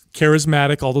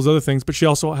 charismatic, all those other things. But she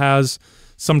also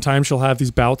sometimes she'll have these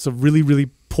bouts of really,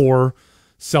 really poor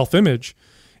self-image.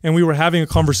 And we were having a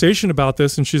conversation about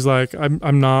this, and she's like,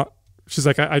 I'm not, she's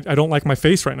like, I don't like my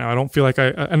face right now. I don't feel like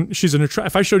and she's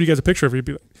if I showed you guys a picture of her, you'd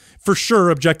be like, for sure,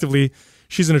 objectively,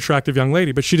 she's an attractive young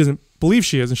lady, but she doesn't believe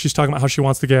she is. And she's talking about how she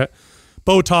wants to get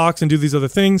Botox and do these other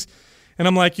things. And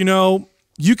I'm like,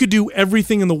 you could do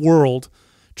everything in the world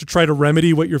to try to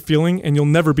remedy what you're feeling, and you'll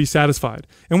never be satisfied.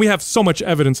 And we have so much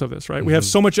evidence of this, right? Mm-hmm. We have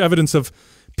so much evidence of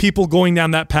people going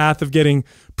down that path of getting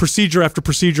procedure after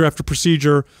procedure after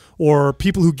procedure, or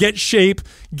people who get shape,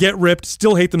 get ripped,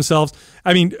 still hate themselves.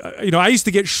 I mean, I used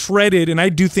to get shredded, and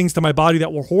I'd do things to my body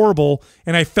that were horrible,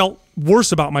 and I felt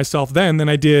worse about myself then than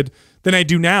I do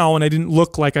now, and I didn't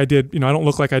look like I did. I don't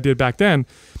look like I did back then.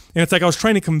 And it's like I was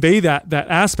trying to convey that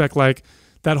aspect,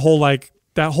 that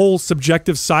whole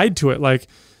subjective side to it.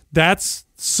 That's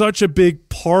such a big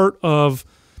part of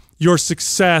your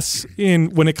success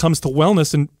when it comes to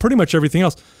wellness and pretty much everything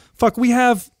else. Fuck, we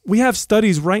have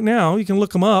studies right now, you can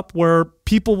look them up, where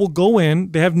people will go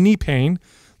in, they have knee pain,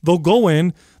 they'll go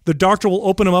in, the doctor will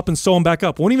open them up and sew them back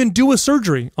up, won't even do a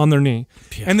surgery on their knee.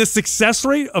 Yeah. And the success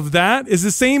rate of that is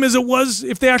the same as it was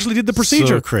if they actually did the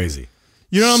procedure. So crazy.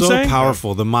 You know what I'm saying? So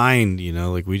powerful. The mind,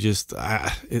 we just,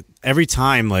 every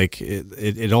time,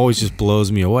 it always just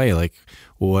blows me away,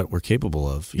 what we're capable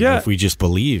of. If we just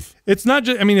believe. It's not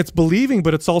just, it's believing,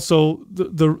 but it's also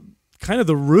the kind of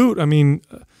the root. How many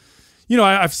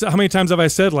times have I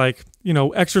said,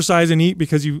 exercise and eat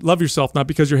because you love yourself, not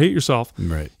because you hate yourself.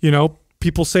 Right.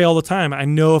 People say all the time, I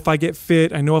know if I get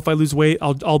fit, I know if I lose weight,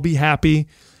 I'll be happy.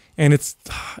 And it's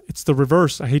the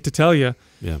reverse. I hate to tell you.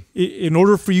 Yeah. In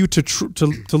order for you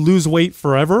to lose weight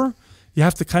forever, you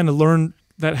have to kind of learn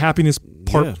that happiness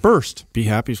part first. Be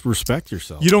happy, respect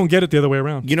yourself. You don't get it the other way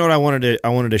around. You know what, I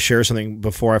wanted to share something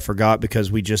before I forgot,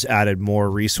 because we just added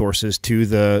more resources to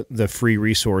the free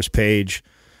resource page.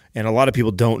 And a lot of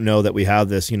people don't know that we have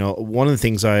this. One of the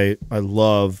things I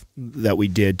love that we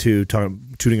did too,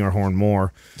 tooting our horn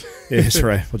more, is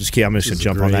right. I'm just going to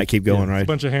jump on that, keep going, right? It's a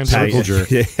bunch of hand circle jerk.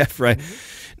 Yeah, right.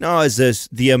 No, is this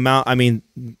the amount?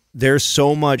 There's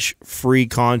so much free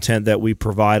content that we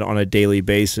provide on a daily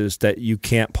basis that you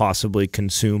can't possibly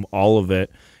consume all of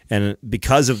it. And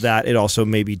because of that, it also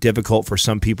may be difficult for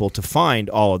some people to find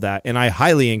all of that. And I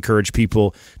highly encourage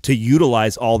people to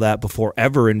utilize all that before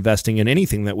ever investing in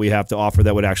anything that we have to offer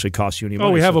that would actually cost you any money.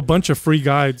 Oh, we have a bunch of free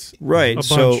guides. Right.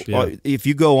 So if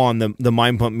you go on the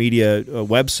Mind Pump Media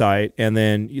website, and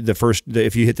then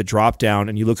if you hit the drop down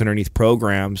and you look underneath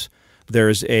programs,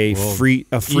 there's a free.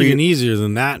 Even easier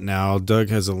than that now. Doug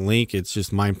has a link. It's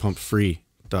just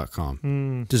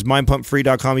mindpumpfree.com. Does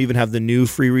mindpumpfree.com even have the new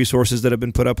free resources that have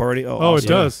been put up already? Oh, it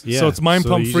does. Yeah. So it's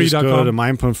mindpumpfree.com. So you just go to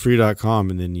mindpumpfree.com,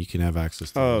 and then you can have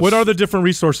access to those. What are the different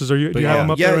resources? Do you have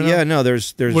them up there right now? No,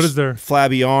 there's what is there?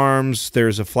 Flabby arms,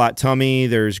 there's a flat tummy,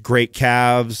 there's great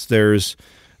calves, there's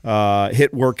HIIT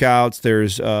workouts,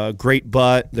 there's great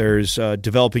butt, there's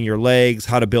developing your legs,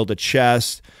 how to build a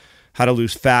chest, how to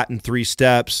lose fat in 3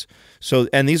 steps. So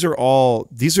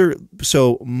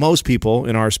most people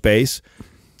in our space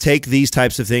take these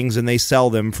types of things and they sell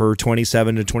them for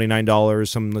 $27 to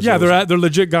 $29. They're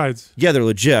legit guides. Yeah, they're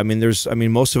legit.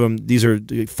 Most of them, these are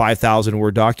 5,000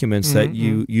 word documents that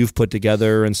you've put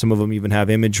together, and some of them even have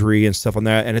imagery and stuff on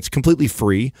that, and it's completely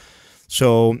free.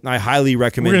 So I highly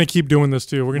recommend. We're going to keep doing this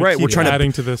too. We're going to keep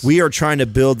adding to this. We are trying to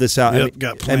build this out. Yep,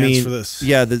 got plans for this.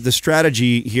 Yeah, the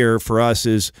strategy here for us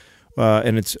is,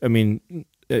 and it's going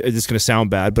to sound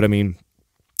bad, but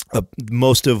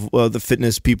most of the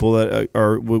fitness people that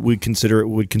are would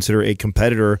consider a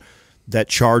competitor, that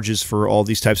charges for all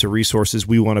these types of resources.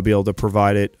 We want to be able to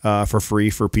provide it for free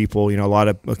for people. A lot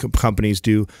of companies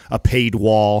do a paid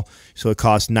wall, so it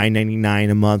costs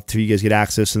 $9.99 a month to you guys get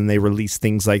access, and they release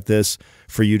things like this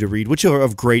for you to read, which are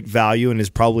of great value and is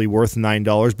probably worth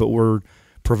 $9, but we're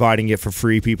providing it for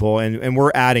free, people. And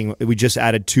we just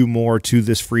added 2 more to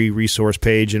this free resource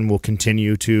page, and we'll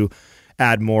continue to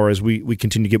add more as we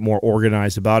continue to get more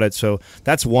organized about it. So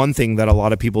that's one thing that a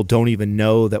lot of people don't even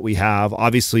know that we have.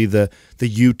 Obviously, the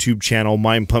YouTube channel,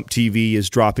 Mind Pump TV,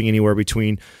 is dropping anywhere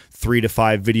between 3 to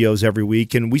 5 videos every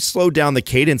week. And we slowed down the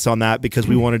cadence on that because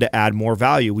we wanted to add more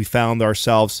value. We found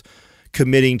ourselves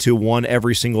committing to one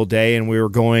every single day, and we were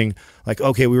going like,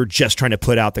 okay, we were just trying to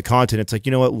put out the content. It's like,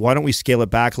 you know what, why don't we scale it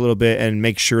back a little bit and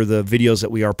make sure the videos that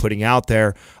we are putting out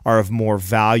there are of more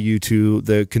value to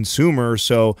the consumer.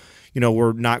 So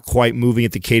we're not quite moving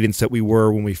at the cadence that we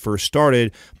were when we first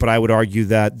started, but I would argue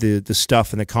that the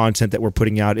stuff and the content that we're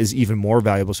putting out is even more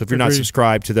valuable. So if you're not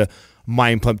subscribed to the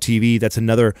Mind Pump TV, that's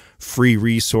another free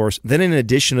resource. Then in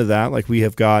addition to that, like, we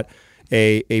have got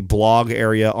a blog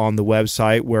area on the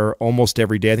website where almost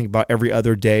every day, I think about every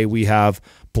other day, we have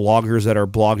bloggers that are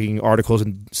blogging articles,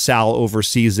 and Sal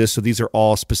oversees this. So these are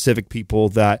all specific people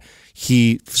that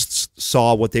he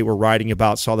saw what they were writing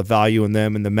about, saw the value in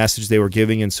them and the message they were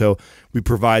giving. And so we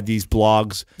provide these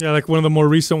blogs. Yeah, like one of the more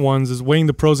recent ones is weighing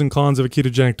the pros and cons of a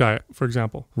ketogenic diet, for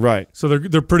example. Right. So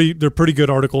they're pretty good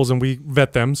articles, and we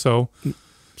vet them. So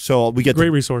we get great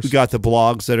resource. We got the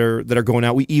blogs that are going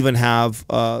out. We even have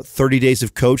 30 days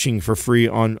of coaching for free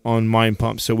on Mind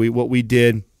Pump. So what we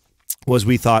did was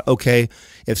we thought, okay,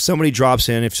 if somebody drops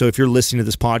in, if you're listening to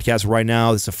this podcast right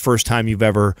now, it's the first time you've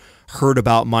ever heard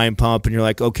about Mind Pump, and you're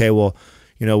like, okay, well,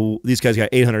 these guys got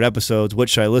 800 episodes. What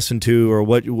should I listen to, or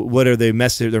what are their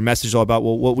message all about?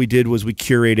 Well, what we did was we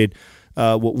curated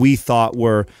what we thought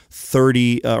were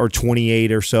 30 or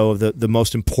 28 or so of the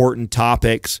most important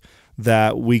topics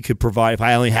that we could provide. If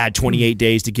I only had 28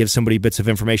 days to give somebody bits of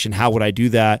information, how would I do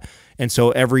that? And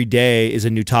so every day is a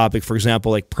new topic. For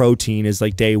example, like protein is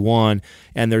like day 1,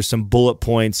 and there's some bullet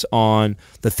points on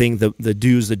the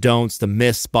do's, the don'ts, the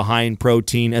myths behind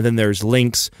protein, and then there's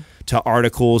links to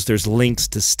articles, there's links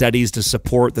to studies to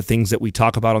support the things that we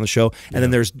talk about on the show, and then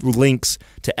there's links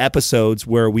to episodes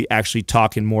where we actually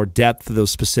talk in more depth of those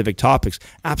specific topics.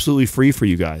 Absolutely free for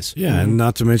you guys. Yeah, and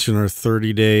not to mention our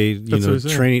 30-day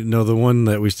training. No, the one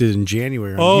that we did in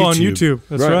January on YouTube. On YouTube.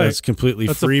 That's right. That's completely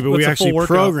free, but we actually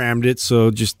programmed it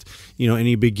so just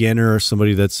any beginner or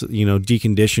somebody that's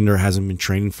deconditioned or hasn't been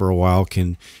training for a while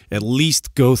can at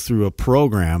least go through a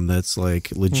program that's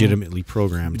like legitimately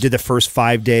programmed. We did the first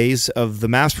 5 days of the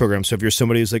MAPS program. So if you're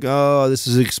somebody who's like, oh, this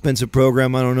is an expensive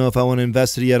program, I don't know if I want to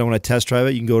invest it yet, I don't want to test drive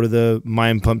it, you can go to the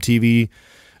Mind Pump TV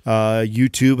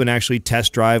YouTube and actually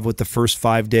test drive what the first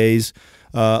 5 days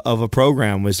of a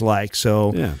program was like.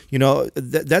 So,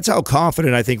 that's how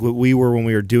confident I think we were when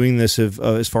we were doing this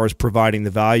as far as providing the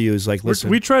value is like, listen.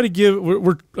 We try to give,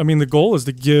 the goal is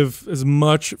to give as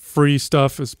much free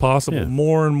stuff as possible,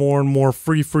 more and more and more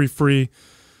free,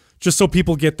 just so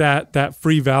people get that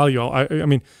free value. I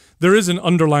mean, there is an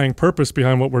underlying purpose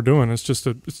behind what we're doing. It's just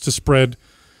it's to spread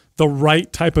the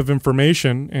right type of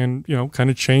information and, kind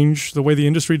of change the way the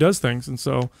industry does things. And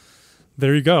so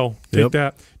there you go. Take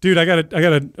that. Dude, I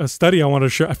got a study I want to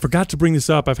share. I forgot to bring this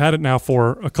up. I've had it now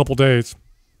for a couple days.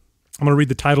 I'm going to read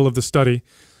the title of the study.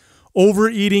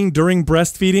 Overeating during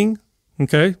breastfeeding,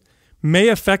 may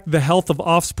affect the health of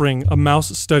offspring, a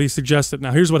mouse study suggested.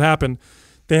 Now, here's what happened.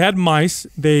 They had mice.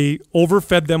 They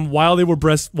overfed them while they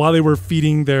were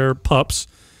feeding their pups.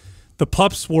 The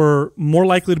pups were more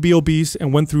likely to be obese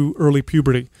and went through early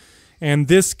puberty. And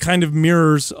this kind of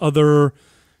mirrors other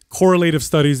correlative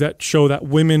studies that show that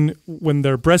women, when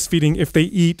they're breastfeeding, if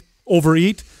they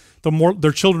overeat,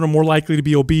 their children are more likely to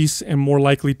be obese and more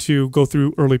likely to go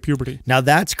through early puberty. Now,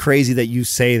 that's crazy that you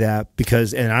say that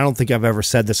because, and I don't think I've ever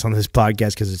said this on this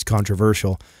podcast because it's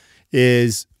controversial,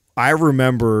 is I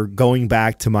remember going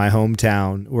back to my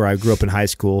hometown where I grew up in high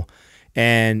school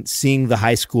and seeing the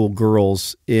high school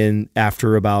girls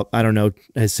after about, I don't know,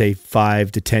 I'd say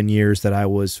 5 to 10 years that I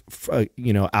was,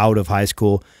 out of high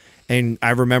school. And I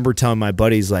remember telling my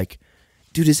buddies, like,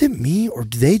 dude, is it me or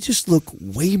do they just look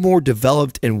way more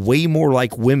developed and way more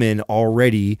like women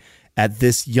already at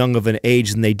this young of an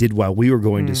age than they did while we were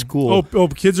going to school? Oh,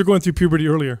 kids are going through puberty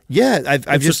earlier. Yeah,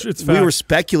 we were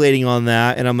speculating on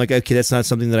that, and I'm like, okay, that's not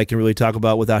something that I can really talk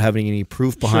about without having any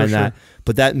proof behind that.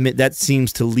 But that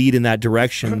seems to lead in that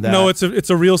direction. No, it's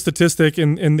a real statistic,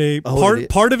 and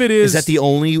part of it is that the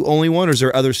only one, or is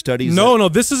there other studies? No.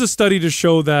 This is a study to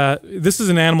show that this is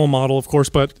an animal model, of course,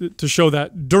 but to show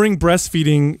that during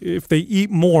breastfeeding, if they eat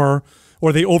more,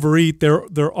 or they overeat,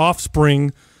 their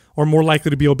offspring are more likely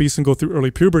to be obese and go through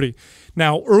early puberty.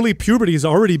 Now, early puberty has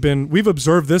already been, we've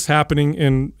observed this happening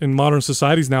in modern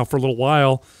societies now for a little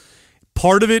while.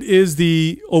 Part of it is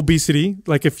the obesity.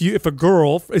 Like if a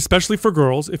girl, especially for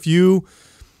girls, if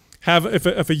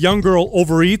a young girl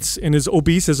overeats and is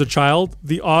obese as a child,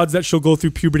 the odds that she'll go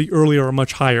through puberty earlier are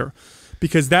much higher,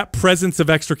 because that presence of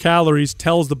extra calories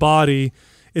tells the body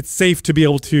it's safe to be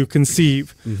able to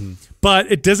conceive. Mm-hmm. But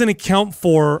it doesn't account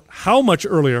for how much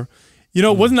earlier. You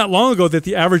know, it wasn't that long ago that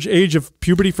the average age of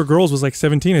puberty for girls was like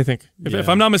 17, I think. If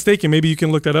I'm not mistaken, maybe you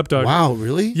can look that up, Doug. Wow,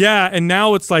 really? Yeah, and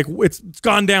now it's like it's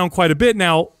gone down quite a bit.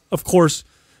 Now, of course,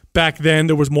 back then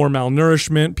there was more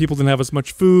malnourishment. People didn't have as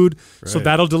much food, so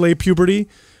that'll delay puberty.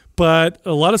 But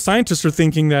a lot of scientists are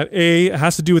thinking that A, it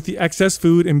has to do with the excess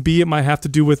food, and B, it might have to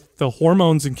do with the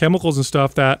hormones and chemicals and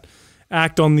stuff that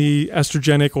act on the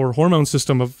estrogenic or hormone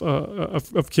system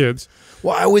of kids.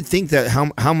 Well, I would think that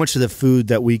how much of the food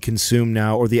that we consume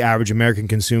now, or the average American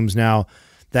consumes now,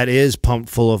 that is pumped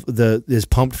full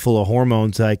of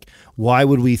hormones. Like, why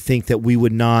would we think that we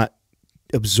would not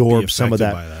absorb some of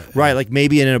that? Right, like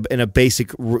maybe in a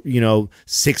basic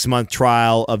 6-month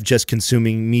trial of just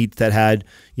consuming meat that had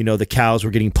the cows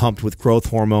were getting pumped with growth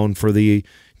hormone for the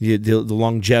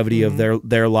longevity of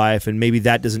their life, and maybe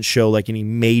that doesn't show like any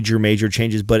major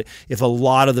changes. But if a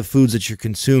lot of the foods that you're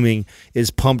consuming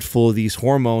is pumped full of these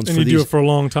hormones, and you do it for a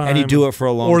long time,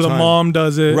 or the mom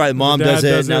does it, right? Mom does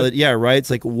it now. Right.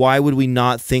 It's like, why would we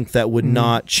not think that would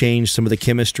not change some of the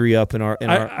chemistry up in our?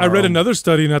 I read another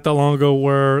study not that long ago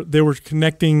where they were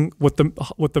connecting what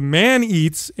the man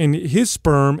eats in his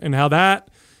sperm and how that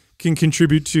can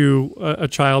contribute to a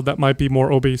child that might be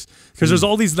more obese, because there's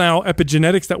all these now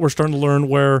epigenetics that we're starting to learn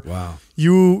where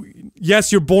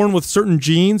you're born with certain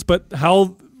genes, but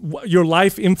how your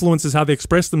life influences how they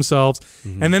express themselves,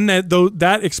 and then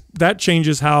that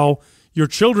changes how your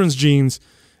children's genes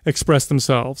express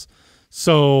themselves.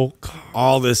 So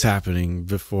all this happening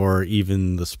before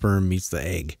even the sperm meets the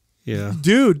egg. Yeah,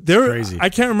 dude, crazy. I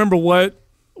can't remember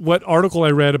what article I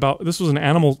read about. This was an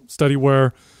animal study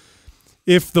where,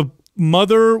 if the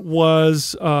mother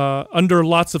was under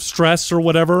lots of stress or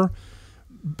whatever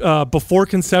before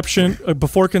conception,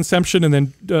 and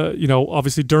then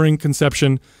obviously during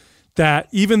conception, that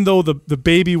even though the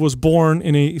baby was born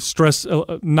in a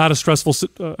not a stressful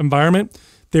environment,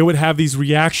 they would have these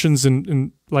reactions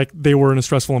and like they were in a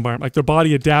stressful environment, like their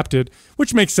body adapted,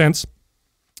 which makes sense.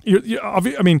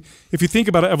 I mean, if you think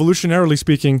about it evolutionarily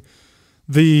speaking,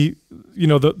 the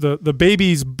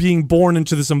baby's being born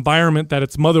into this environment that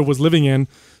its mother was living in,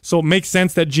 so it makes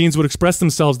sense that genes would express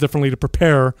themselves differently to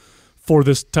prepare for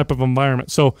this type of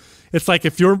environment. So it's like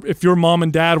if your mom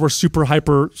and dad were super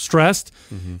hyper stressed,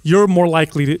 you're more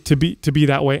likely to be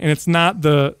that way. And it's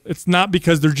not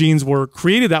because their genes were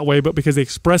created that way, but because they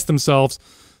express themselves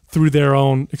through their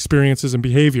own experiences and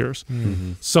behaviors.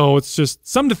 So it's just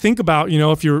something to think about,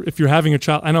 if you're having a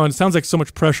child. I know it sounds like so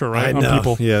much pressure, right, on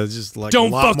people. Yeah, it's just like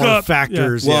don't a lot fuck more up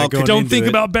factors. Yeah. Well, don't think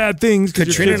about bad things.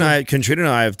 Katrina and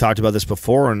I have talked about this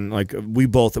before, and like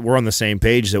we're on the same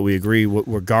page that we agree,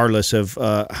 regardless of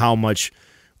how much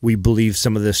we believe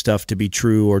some of this stuff to be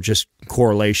true or just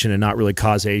correlation and not really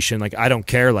causation. Like, I don't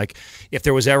care. Like, if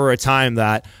there was ever a time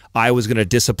that I was going to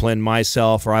discipline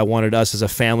myself, or I wanted us as a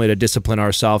family to discipline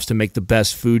ourselves to make the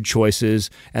best food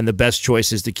choices and the best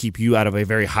choices to keep you out of a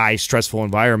very high stressful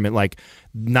environment, like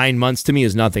 9 months to me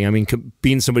is nothing. I mean,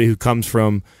 being somebody who comes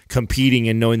from competing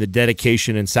and knowing the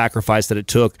dedication and sacrifice that it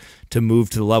took to move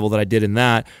to the level that I did in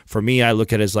that, for me, I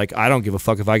look at it as like, I don't give a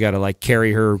fuck if I got to like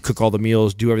carry her, cook all the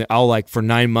meals, do everything. I'll like for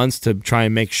 9 months to try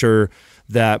and make sure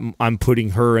that I'm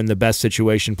putting her in the best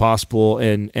situation possible,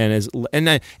 and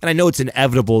I know it's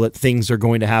inevitable that things are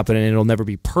going to happen and it'll never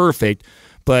be perfect,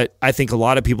 but I think a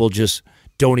lot of people just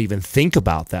don't even think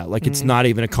about that. Like, it's not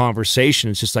even a conversation.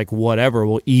 It's just like, whatever,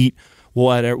 we'll eat,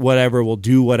 whatever, we'll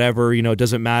do whatever, it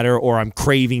doesn't matter, or I'm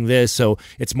craving this, so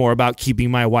it's more about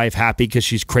keeping my wife happy because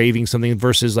she's craving something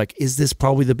versus like, is this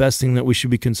probably the best thing that we should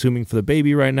be consuming for the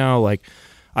baby right now? Like,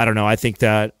 I don't know. I think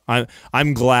that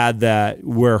I'm glad that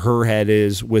where her head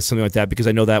is with something like that, because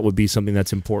I know that would be something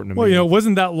that's important to me. Well, it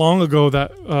wasn't that long ago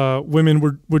that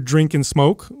women would drink and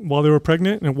smoke while they were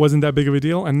pregnant, and it wasn't that big of a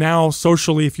deal. And now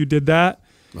socially, if you did that,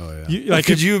 Oh, You,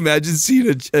 Could you imagine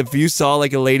seeing if you saw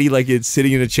like a lady like it's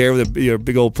sitting in a chair with a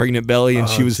big old pregnant belly and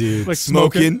she was like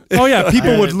smoking? Oh yeah,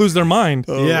 people would lose their mind.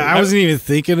 Yeah, I wasn't even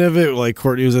thinking of it. Like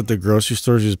Courtney was at the grocery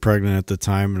store; she was pregnant at the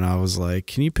time, and I was like,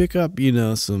 "Can you pick up,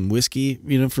 some whiskey,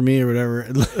 for me or whatever?"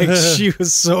 And like, she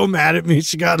was so mad at me.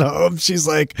 She got home. She's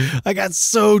like, "I got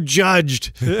so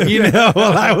judged,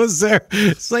 while I was there."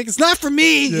 It's like it's not for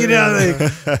me,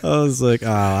 Like, I was like, "Oh,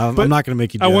 I'm not going to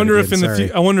make you." Do I wonder that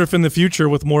again. I wonder if in the future,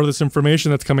 with more of this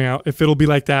information that's coming out, if it'll be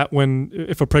like that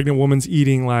if a pregnant woman's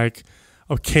eating like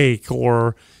a cake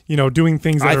or doing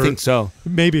things. That I think so.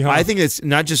 Maybe. Huh? I think it's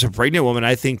not just a pregnant woman.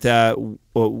 I think that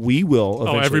we will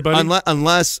eventually. Everybody?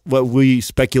 Unless what we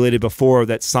speculated before,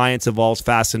 that science evolves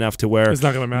fast enough to where It's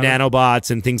not gonna matter.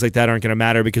 nanobots and things like that aren't going to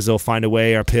matter because they'll find a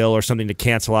way, or a pill or something to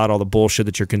cancel out all the bullshit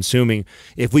that you're consuming.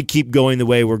 If we keep going the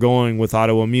way we're going with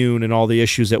autoimmune and all the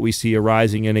issues that we see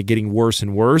arising and it getting worse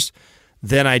and worse,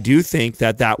 then I do think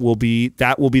that will be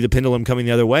the pendulum coming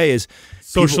the other way. Is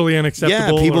socially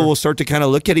unacceptable. Yeah, people will start to kind of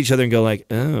look at each other and go like,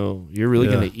 "Oh, you're really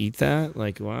going to eat that?"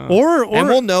 Like, wow.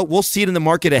 And we'll see it in the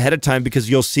market ahead of time because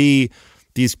you'll see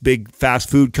these big fast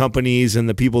food companies and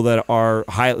the people that are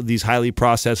these highly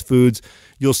processed foods.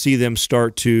 You'll see them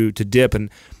start to dip, and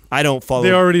I don't follow.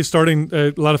 They're already starting.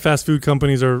 A lot of fast food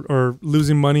companies are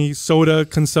losing money. Soda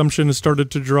consumption has started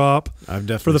to drop. I've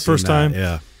definitely for the first seen that, time.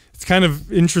 Yeah. It's kind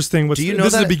of interesting. Do you know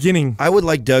this that? is the beginning. I would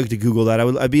like Doug to Google that.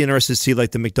 I'd be interested to see like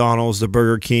the McDonald's, the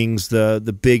Burger Kings,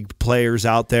 the big players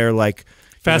out there like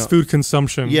Fast food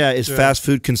consumption. Yeah, is fast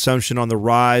food consumption on the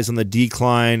rise, on the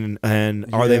decline,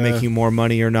 and are they making more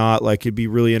money or not? Like, it'd be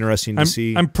really interesting to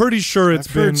see. I'm pretty sure it's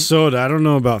I've heard been soda. I don't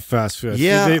know about fast food.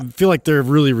 Yeah. I feel like they're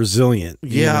really resilient.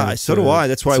 Yeah, so do I.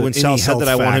 That's why when Sal said that,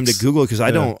 I want him to Google it because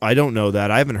I don't know that.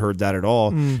 I haven't heard that at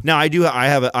all. Now I do. I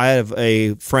have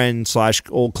a friend /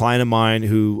 old client of mine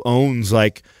who owns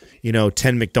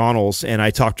 10 McDonald's, and I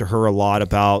talk to her a lot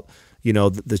about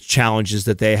the challenges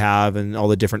that they have and all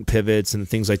the different pivots and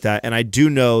things like that. And I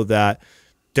do know that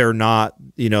they're not.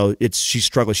 She's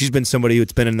struggling. She's been somebody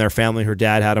who's been in their family. Her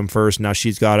dad had them first. Now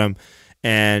she's got them.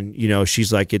 And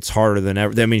she's like, it's harder than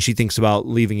ever. I mean, she thinks about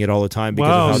leaving it all the time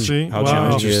because of how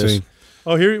challenging it is.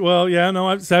 Oh, here, well, yeah, no,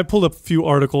 I pulled up a few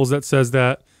articles that says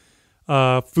that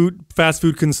fast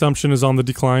food consumption is on the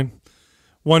decline.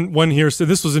 One here said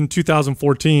this was in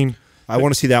 2014. I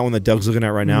want to see that one that Doug's looking at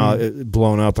right now.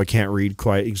 Blown up. I can't read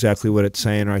quite exactly what it's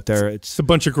saying right there. It's a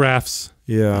bunch of graphs.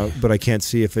 Yeah, but I can't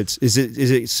see if it's is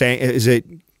it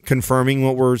confirming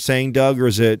what we're saying, Doug, or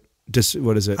is it just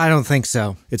what is it? I don't think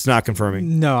so. It's not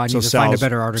confirming. No, I need to find a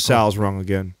better article. Sal's wrong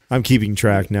again. I'm keeping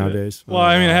track nowadays. Well,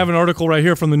 I mean, I have an article right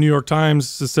here from the New York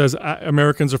Times that says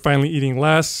Americans are finally eating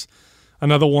less.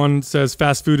 Another one says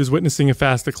fast food is witnessing a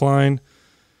fast decline.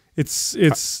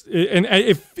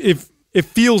 It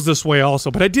feels this way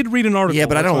also, but I did read an article. Yeah,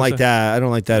 but I don't like that. I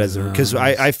don't like that as because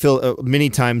I feel many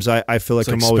times I feel like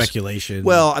I'm always speculation.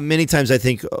 Well, many times I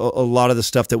think a lot of the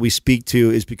stuff that we speak to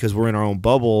is because we're in our own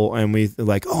bubble and we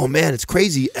like, oh man, it's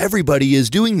crazy. Everybody is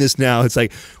doing this now. It's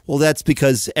like, well, that's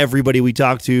because everybody we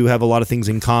talk to have a lot of things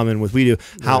in common with we do.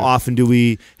 How often do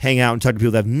we hang out and talk to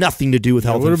people that have nothing to do with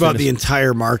health? What and about fitness? the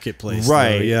entire marketplace?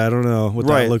 Right. Though? Yeah, I don't know what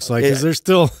that looks like because they're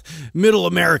still middle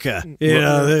America.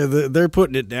 They're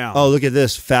putting it down. Oh, look at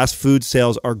this. Fast food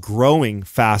sales are growing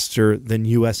faster than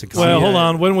U.S. economy. Well, hold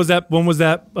on. When was that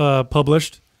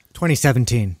published?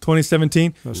 2017.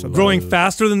 2017. Growing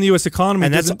faster than the U.S. economy.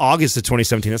 And that's August of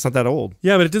 2017. That's not that old.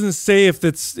 Yeah, but it doesn't say if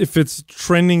it's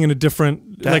trending in a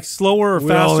different, slower or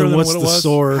faster than what's what it the was.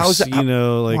 source? How's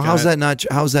that,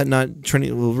 how's that not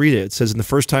trending? We'll read it. It says in the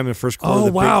first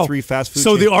quarter, the big three fast food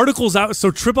So chains. the articles out.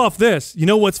 So trip off this. You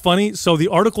know what's funny? So the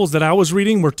articles that I was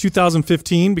reading were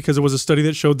 2015 because it was a study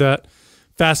that showed that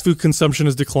fast food consumption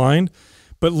has declined,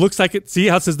 but looks like it. See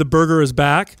how it says the burger is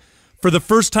back for the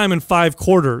first time in 5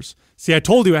 quarters. See, I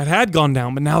told you it had gone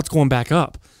down, but now it's going back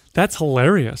up. That's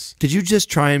hilarious. Did you just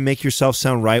try and make yourself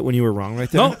sound right when you were wrong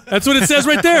right there? No, that's what it says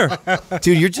right there.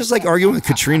 Dude, you're just like arguing with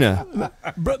Katrina.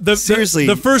 Seriously.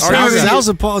 the first Sal's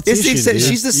a politician.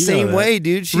 She's the same way,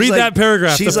 dude. She's read that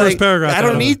paragraph, She's the first paragraph. I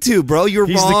don't need to, bro. You're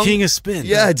He's wrong. the king of spin.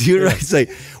 Yeah, dude. Right. It's like,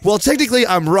 well, technically,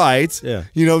 I'm right. Yeah.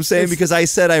 You know what I'm saying? Because I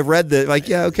said I read that. Like,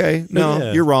 yeah, okay.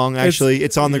 No, you're wrong. Actually,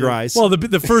 it's on the rise. Well,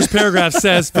 the first paragraph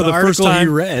says for the first time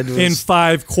in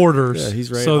 5 quarters. Yeah,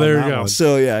 he's right. So on there that you go. one.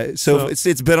 So yeah, so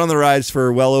it's been on the rise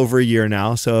for well over a year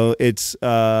now. So it's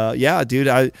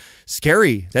dude,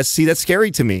 scary. That's scary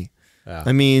to me. Yeah.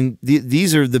 I mean,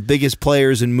 these are the biggest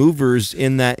players and movers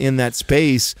in that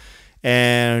space,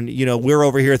 And, we're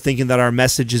over here thinking that our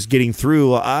message is getting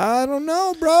through. I don't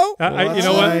know, bro. You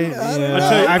know what?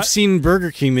 I've seen Burger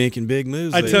King making big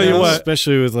moves. I tell you what,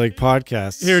 especially with like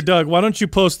podcasts. Here, Doug, why don't you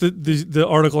post the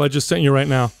article I just sent you right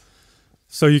now,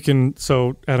 so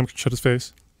Adam can shut his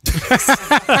face.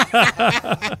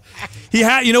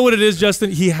 You know what it is, Justin?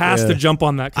 He has to jump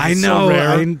on that. I know, so rare.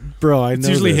 I know. It's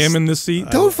usually him in this seat.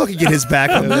 Don't fucking get his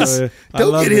back on this.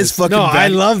 Don't get his fucking back. I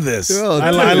love this. Oh,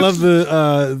 I love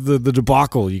the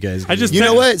debacle you guys. You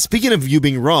know what? Speaking of you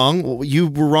being wrong, you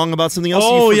were wrong about something else.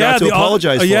 Oh, you forgot to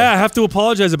apologize for. Yeah, I have to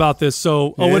apologize about this.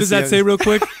 So, what does that say, real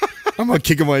quick? I'm gonna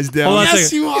kick him while he's down. Hold on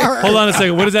Yes, you are. Hold on a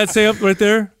second. What does that say up right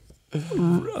there?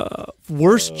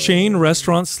 Worst chain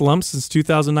restaurant slump since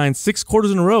 2009. 6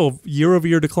 quarters in a row,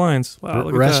 year-over-year declines. Wow,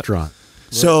 look at Restaurant.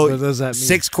 So what does that mean?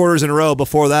 6 quarters in a row.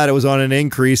 Before that, it was on an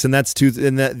increase, and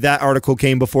that article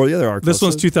came before the other article. This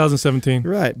one's 2017.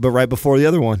 Right, but right before the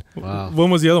other one. Wow. When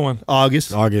was the other one?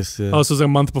 August. Yeah. Oh, so it was a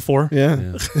month before.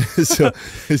 Yeah. so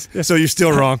you're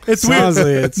still wrong. It's weird.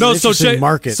 It's No, an so interesting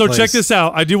check this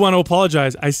out. I do want to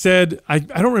apologize. I said I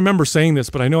don't remember saying this,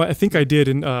 but I think I did.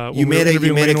 You made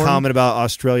a comment about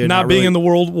Australia not being in the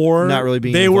World War. Not really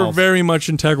being They involved. were very much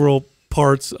integral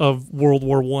parts of World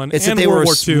War I and that World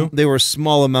War II. They were a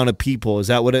small amount of people. Is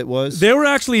that what it was? They were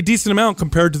actually a decent amount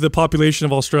compared to the population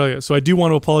of Australia. So I do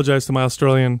want to apologize to my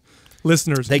Australian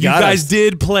listeners. You guys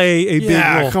did play a big role.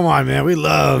 Yeah, come on, man. We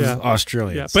love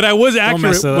Australia. Yeah, but I was accurate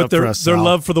mess it with up for us, their Sal.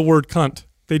 love for the word cunt.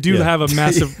 They do have a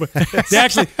massive.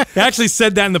 They actually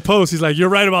said that in the post. He's like, "You're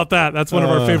right about that. That's one of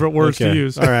our favorite words to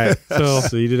use." All right. So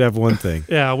you did have one thing.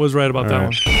 yeah, I was right about that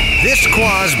one. This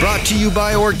Quaz brought to you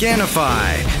by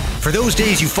Organifi. For those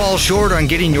days you fall short on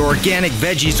getting your organic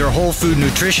veggies or whole food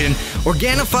nutrition,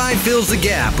 Organifi fills the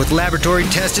gap with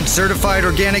laboratory-tested certified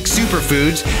organic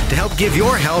superfoods to help give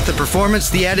your health and performance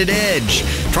the added edge.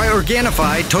 Try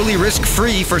Organifi totally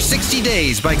risk-free for 60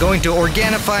 days by going to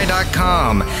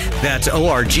Organifi.com. That's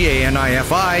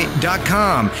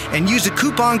ORGANIFI.com. And use the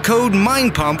coupon code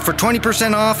MINDPUMP for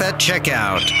 20% off at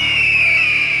checkout.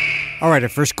 All right, our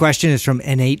first question is from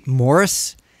N8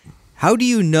 Morris. How do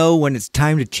you know when it's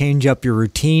time to change up your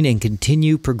routine and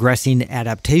continue progressing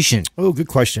adaptation? Oh, good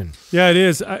question. Yeah, it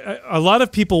is. A lot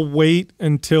of people wait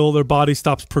until their body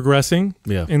stops progressing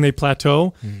and they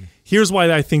plateau. Here's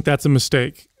why I think that's a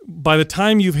mistake. By the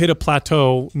time you've hit a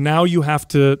plateau, now you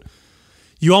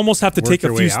almost have to take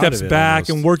a few steps back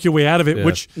and work your way out of it.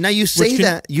 Which now you say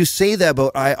that,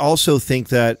 but I also think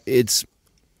that it's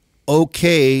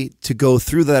okay to go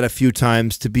through that a few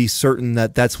times to be certain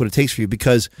that that's what it takes for you.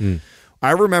 Because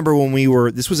I remember when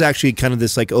this was actually kind of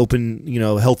this like open,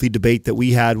 healthy debate that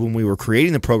we had when we were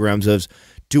creating the programs of,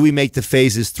 do we make the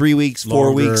phases 3 weeks,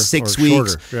 4 weeks, 6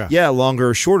 weeks? Yeah, longer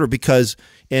or shorter, because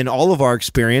in all of our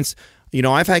experience,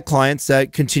 I've had clients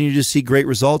that continue to see great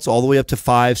results all the way up to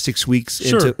 5-6 weeks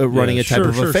into running a type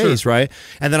of a phase, right?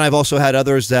 And then I've also had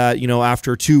others that,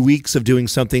 after 2 weeks of doing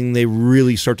something, they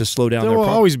really start to slow down. There will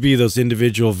always be those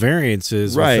individual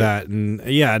variances with that.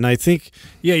 And I think,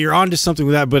 you're onto something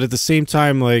with that. But at the same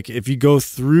time, like if you go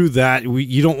through that,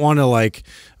 you don't want to like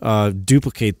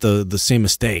duplicate the same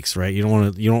mistakes, right? You don't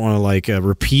want to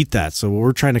repeat that. So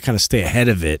we're trying to kind of stay ahead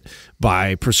of it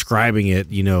by prescribing it,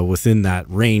 within that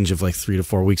range of like 3 to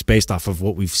 4 weeks based off of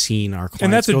what we've seen our clients.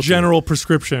 And that's a general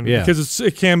prescription because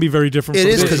it can be very different. It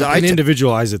is, because I can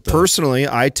individualize it. Personally,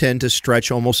 I tend to stretch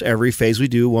almost every phase we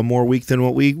do one more week than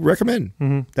what we recommend.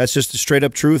 That's just a straight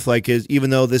up truth. Like,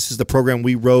 even though this is the program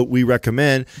we wrote, we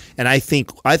recommend, and I think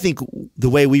the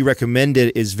way we recommend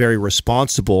it is very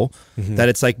responsible. That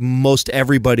it's like most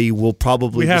everybody will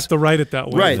probably have to write it that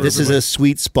way. Right. This is a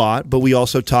sweet spot, but we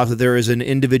also talk that there is an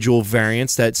individual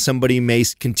variance that somebody may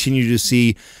continue to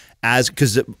see.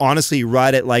 Because honestly,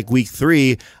 right at like week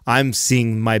 3, I'm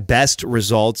seeing my best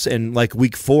results, and like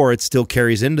week 4, it still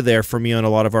carries into there for me on a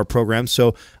lot of our programs.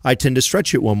 So I tend to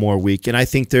stretch it one more week, and I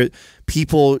think that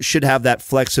people should have that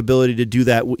flexibility to do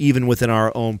that even within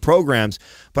our own programs.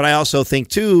 But I also think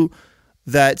too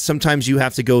that sometimes you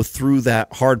have to go through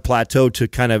that hard plateau to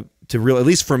kind of at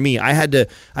least for me, I had to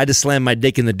slam my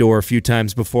dick in the door a few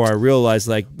times before I realized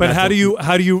But how do you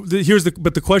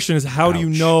the question is, how do you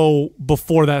know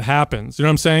before that happens? You know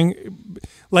what I'm saying?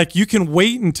 Like, you can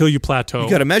wait until you plateau. You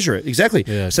got to measure it. Exactly.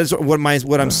 Yeah. So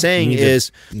what I'm saying is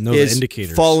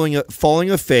indicators.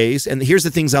 following a phase. And here's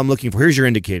the things I'm looking for. Here's your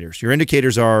indicators. Your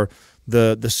indicators are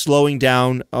the slowing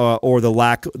down or the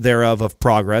lack thereof of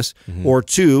progress, or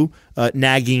 2,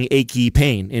 nagging, achy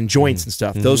pain in joints and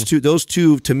stuff. Those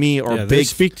two to me are Yeah, big. they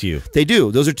speak to you. They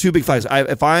do. Those are 2 big flags.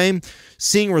 If I'm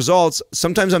seeing results,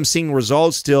 sometimes I'm seeing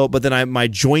results still, but then my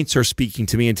joints are speaking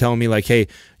to me and telling me like, hey,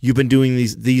 you've been doing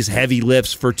these heavy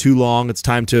lifts for too long. It's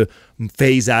time to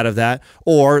phase out of that.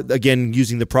 Or again,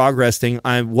 using the progress thing,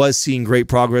 I was seeing great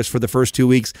progress for the first 2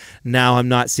 weeks. Now I'm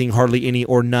not seeing hardly any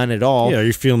or none at all. Yeah,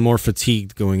 you're feeling more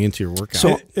fatigued going into your workout.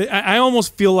 So I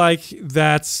almost feel like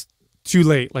that's too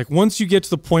late. Like once you get to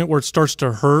the point where it starts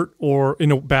to hurt or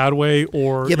in a bad way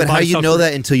or yeah, but how do you know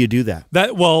that until you do that?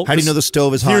 Well, How do you know the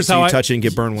stove is hot here's so how you I- touch it and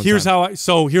get burned one Here's time?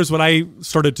 here's what I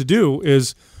started to do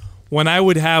is when I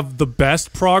would have the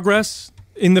best progress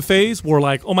in the phase where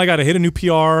like, oh my God, I hit a new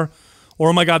PR, or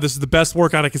oh my God, this is the best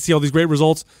workout, I can see all these great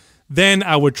results, then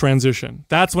I would transition.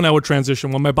 That's when I would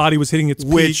transition, when my body was hitting its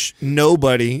peak. Which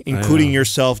nobody, including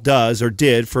yourself, does or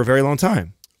did for a very long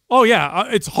time. Oh yeah,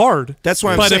 it's hard. That's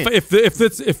why I'm but saying.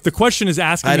 if the question is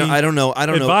asking I don't know.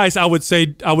 advice, I would say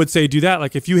do that.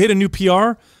 Like if you hit a new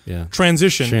PR, Yeah.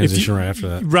 transition. Transition right after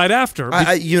that. Right after.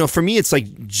 For me, it's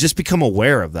like just become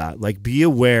aware of that. Like, be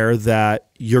aware that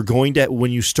you're going to,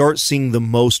 when you start seeing the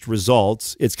most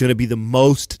results, it's going to be the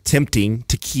most tempting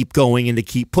to keep going and to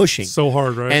keep pushing. So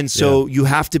hard, right? And so you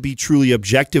have to be truly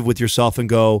objective with yourself and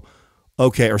go,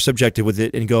 okay, or subjective with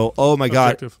it and go, oh my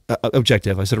God. Objective.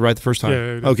 Objective. I said it right the first time.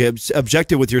 Yeah. Okay,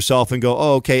 objective with yourself and go,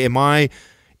 oh, okay, is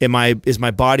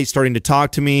my body starting to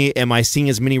talk to me? Am I seeing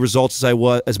as much results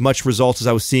as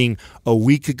I was seeing a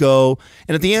week ago?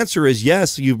 And if the answer is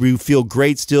yes, you feel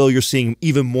great still, you're seeing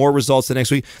even more results the next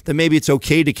week, then maybe it's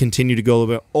okay to continue to go a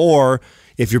little bit. Or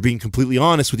if you're being completely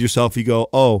honest with yourself, you go,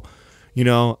 oh,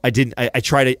 I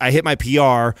hit my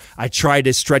PR. I tried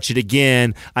to stretch it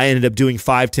again. I ended up doing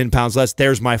 5-10 pounds less.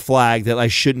 There's my flag that I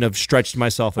shouldn't have stretched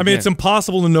myself again. I mean, it's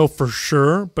impossible to know for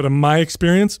sure, but in my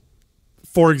experience,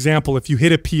 for example, if you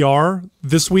hit a PR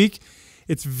this week,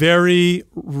 it's very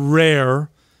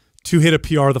rare to hit a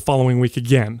PR the following week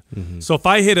again. Mm-hmm. So if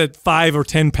I hit a 5 or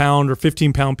 10 pound or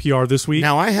 15 pound PR this week,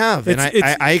 Now I have, and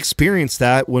It's- I experienced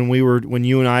that when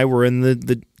you and I were in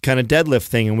the kind of deadlift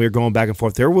thing, and we were going back and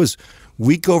forth. There was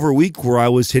week over week where I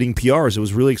was hitting PRs. It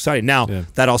was really exciting. Now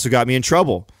that also got me in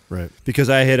trouble, Right. Because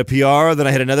I hit a PR, then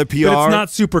I hit another PR. but it's not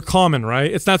super common,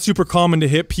 right? It's not super common to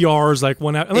hit PRs like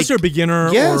unless you're a beginner.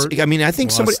 Yes, or, I mean, I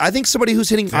think somebody who's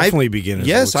hitting Definitely beginners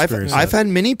Yes, will I've experience had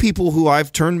many people who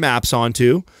I've turned maps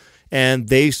onto, and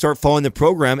they start following the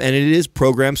program, and it is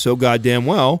programmed so goddamn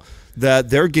well that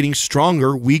they're getting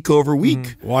stronger week over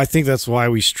week. Well, I think that's why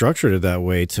we structured it that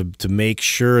way to make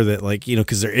sure that, like,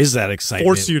 because there is that excitement.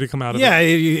 force you to come out of it. Yeah,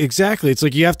 exactly. It's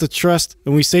like you have to trust,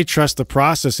 and we say trust the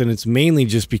process, and it's mainly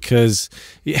just because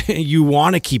you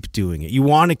want to keep doing it. You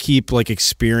want to keep like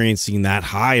experiencing that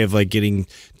high of like getting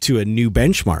to a new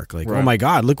benchmark. Like, oh my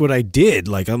God, look what I did.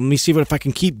 Like, let me see if I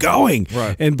can keep going.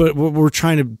 Right. But we're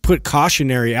trying to put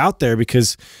cautionary out there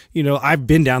because, I've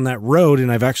been down that road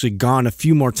and I've actually gone a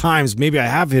few more times. Maybe I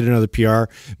have hit another PR.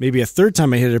 Maybe a third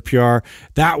time I hit a PR.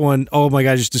 That one, oh my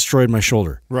God, just destroyed my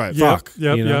shoulder. Right. Fuck.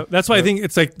 Yeah. That's why I think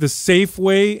it's like the safe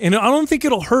way, and I don't think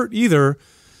it'll hurt either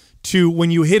to,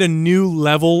 when you hit a new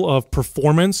level of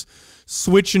performance,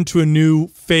 switch into a new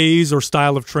phase or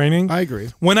style of training. I agree.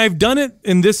 When I've done it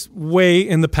in this way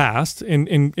in the past,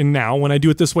 and now, when I do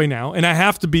it this way now, and I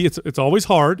have to be, it's always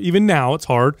hard. Even now, it's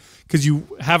hard because you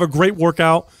have a great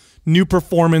workout, new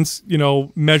performance,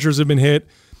 measures have been hit.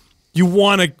 You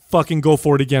want to fucking go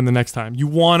for it again the next time. You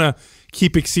want to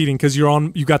keep exceeding because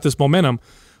you got this momentum.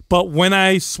 But when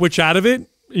I switch out of it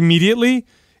immediately,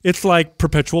 it's like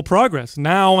perpetual progress.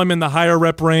 Now I'm in the higher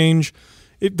rep range.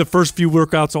 The first few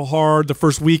workouts are hard. The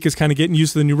first week is kind of getting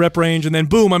used to the new rep range, and then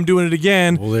boom, I'm doing it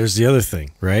again. Well, there's the other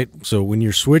thing, right? So when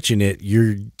you're switching it,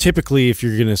 you're typically, if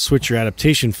you're going to switch your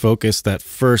adaptation focus, that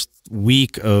first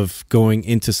week of going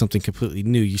into something completely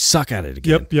new, you suck at it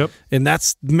again. Yep. And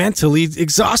that's mentally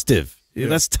exhaustive. Yeah.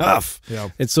 That's tough. Yeah.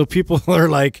 And so people are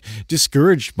like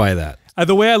discouraged by that.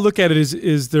 The way I look at it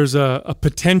is there's a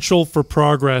potential for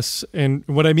progress, and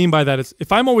what I mean by that is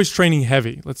if I'm always training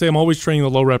heavy, let's say I'm always training the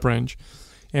low rep range,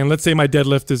 and let's say my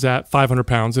deadlift is at 500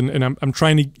 pounds, and I'm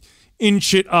trying to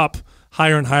inch it up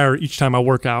higher and higher each time I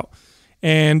work out,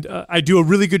 and I do a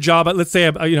really good job at, let's say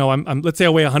I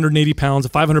weigh 180 pounds, a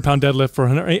 500 pound deadlift for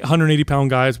 180 pound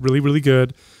guy is really, really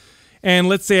good, and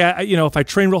let's say if I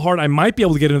train real hard, I might be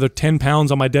able to get another 10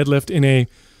 pounds on my deadlift in a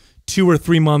 2 or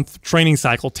 3 month training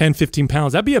cycle, 10, 15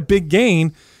 pounds. That'd be a big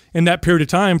gain in that period of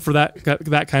time for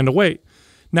that kind of weight.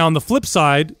 Now, on the flip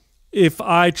side, if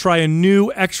I try a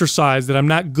new exercise that I'm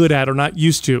not good at or not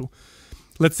used to,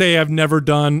 let's say I've never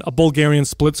done a Bulgarian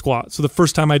split squat. So the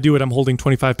first time I do it, I'm holding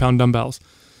 25-pound dumbbells.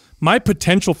 My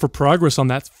potential for progress on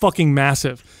that's fucking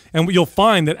massive. And you'll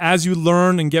find that as you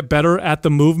learn and get better at the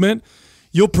movement,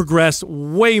 you'll progress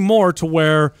way more to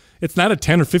where it's not a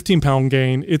 10 or 15-pound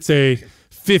gain. It's a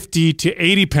 50 to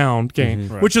 80-pound gain,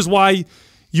 which is why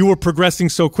you were progressing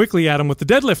so quickly, Adam, with the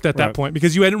deadlift at that point,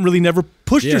 because you hadn't really never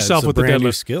pushed yourself with the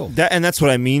deadlift. Skill. That's what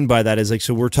I mean by that is like,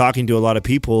 so we're talking to a lot of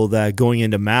people that going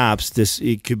into MAPS,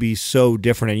 it could be so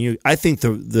different. And I think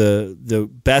the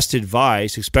best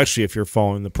advice, especially if you're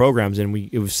following the programs, and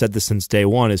we've said this since day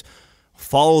one, is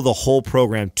follow the whole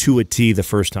program to a T the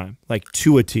first time, like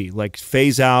to a T, like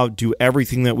phase out, do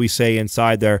everything that we say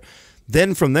inside there.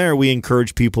 Then from there, we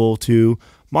encourage people to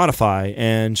modify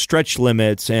and stretch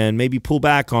limits and maybe pull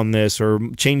back on this or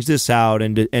change this out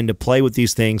and to play with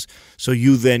these things so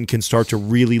you then can start to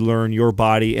really learn your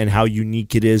body and how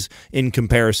unique it is in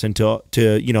comparison to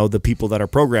the people that are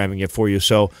programming it for you.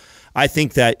 So I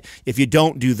think that if you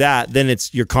don't do that, then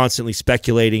you're constantly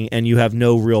speculating and you have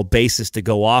no real basis to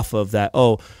go off of that.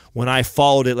 Oh, when I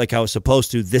followed it like I was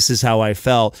supposed to, this is how I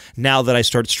felt. Now that I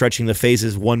start stretching the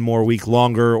phases one more week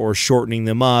longer or shortening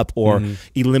them up or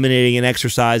eliminating an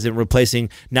exercise and replacing,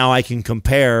 now I can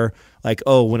compare like,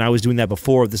 oh, when I was doing that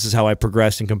before, this is how I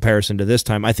progressed in comparison to this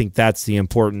time. I think that's the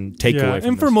important takeaway. Yeah,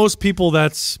 and for most people,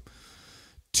 that's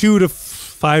 2 to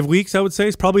 5 weeks, I would say,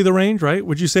 is probably the range, right?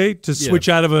 Would you say to switch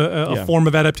out of a form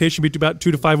of adaptation between about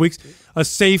 2 to 5 weeks? A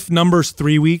safe number is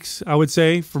 3 weeks, I would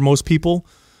say, for most people.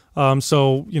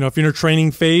 So, if you're in a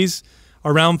training phase,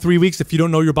 around 3 weeks, if you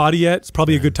don't know your body yet, it's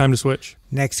probably a good time to switch.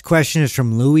 Next question is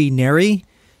from Louis Neri.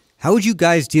 How would you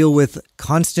guys deal with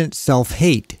constant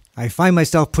self-hate? I find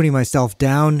myself putting myself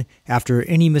down after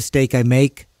any mistake I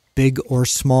make, big or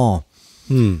small.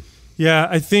 Yeah,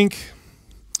 I think...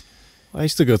 I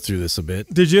used to go through this a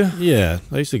bit. Did you? Yeah,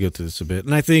 I used to go through this a bit.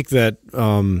 And I think that,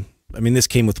 this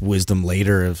came with wisdom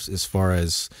later as far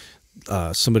as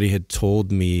somebody had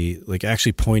told me, like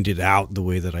actually pointed out the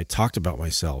way that I talked about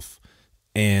myself.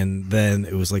 And then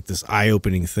it was like this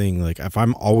eye-opening thing. Like if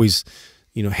I'm always,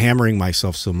 hammering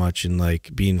myself so much and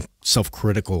like being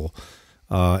self-critical,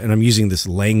 and I'm using this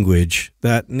language,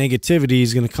 that negativity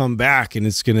is going to come back and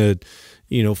it's going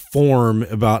to, form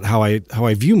about how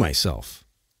I view myself.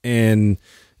 And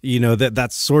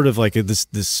that's sort of like this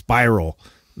spiral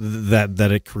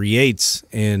that it creates.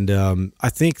 And I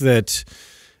think that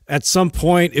at some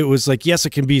point it was like, yes, I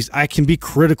can be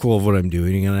critical of what I'm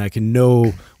doing and I can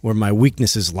know where my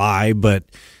weaknesses lie, but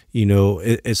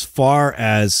as far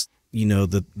as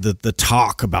the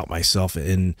talk about myself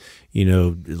and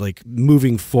like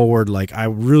moving forward, like I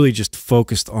really just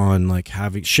focused on like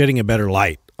shedding a better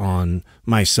light on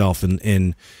myself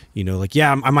and like,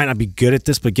 yeah, I might not be good at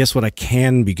this, but guess what? I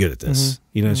can be good at this.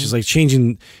 It's just like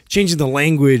changing the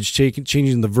language,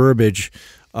 changing the verbiage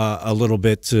a little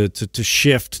bit to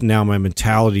shift now my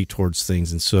mentality towards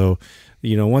things. And so,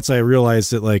 once I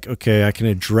realized that like, okay, I can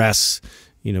address,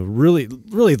 really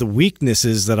the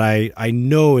weaknesses that I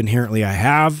know inherently I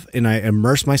have, and I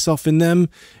immerse myself in them,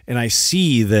 and I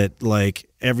see that like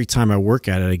every time I work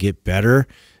at it, I get better.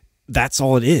 That's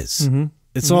all it is.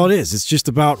 It's all it is. It's just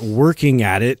about working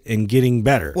at it and getting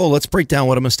better. Well, let's break down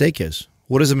what a mistake is.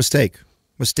 What is a mistake?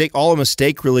 All a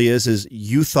mistake really is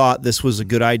you thought this was a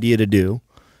good idea to do.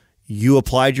 You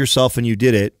applied yourself and you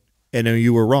did it, and then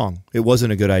you were wrong. It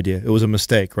wasn't a good idea. It was a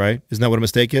mistake, right? Isn't that what a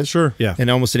mistake is? Sure. Yeah. And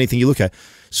almost anything you look at.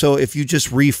 So if you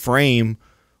just reframe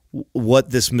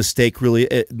what this mistake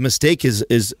mistake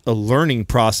is a learning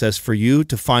process for you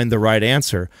to find the right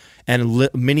answer. And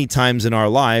many times in our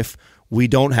life, we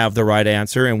don't have the right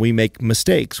answer and we make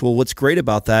mistakes. Well, what's great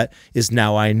about that is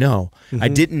now I know. I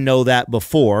didn't know that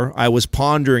before. I was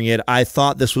pondering it. I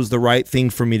thought this was the right thing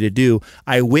for me to do.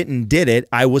 I went and did it.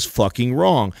 I was fucking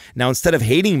wrong. Now, instead of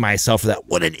hating myself for that,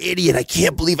 what an idiot. I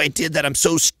can't believe I did that. I'm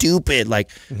so stupid. Like,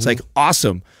 it's like,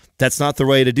 awesome. That's not the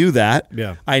way to do that.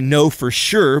 Yeah. I know for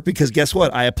sure because guess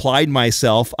what? I applied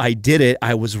myself. I did it.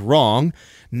 I was wrong.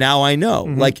 Now I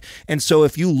know. And so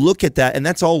if you look at that, and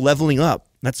that's all leveling up.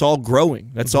 That's all growing.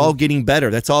 That's all getting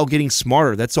better. That's all getting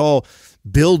smarter. That's all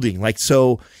building. Like,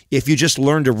 so if you just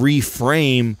learn to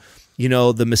reframe,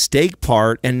 the mistake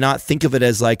part and not think of it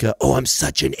as like, oh, I'm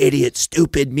such an idiot,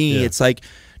 stupid me. Yeah. It's like,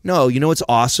 no, what's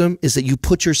awesome is that you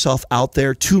put yourself out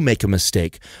there to make a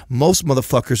mistake. Most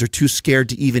motherfuckers are too scared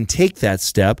to even take that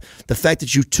step. The fact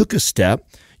that you took a step,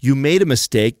 you made a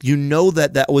mistake,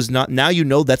 that was not, now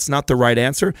that's not the right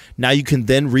answer. Now you can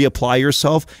then reapply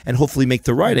yourself and hopefully make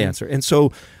the right answer. And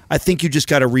so I think you just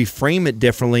got to reframe it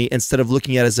differently instead of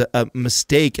looking at it as a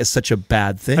mistake as such a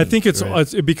bad thing. I think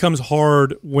it becomes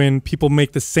hard when people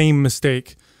make the same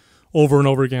mistake over and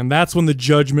over again. That's when the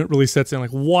judgment really sets in. Like,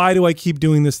 why do I keep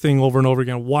doing this thing over and over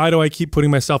again? Why do I keep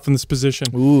putting myself in this position?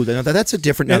 Ooh, that's a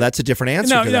different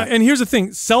answer to that. And here's the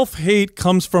thing. Self-hate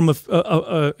comes from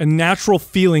a natural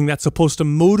feeling that's supposed to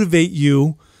motivate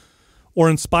you or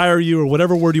inspire you, or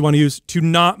whatever word you want to use, to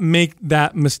not make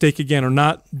that mistake again, or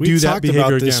not do that behavior again.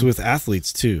 We talked about this with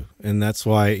athletes too, and that's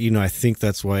why, I think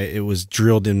that's why it was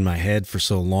drilled in my head for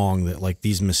so long that like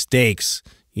these mistakes,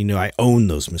 I own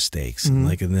those mistakes, and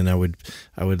then I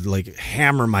would like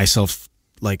hammer myself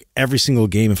like every single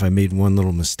game if I made one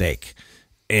little mistake,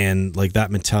 and like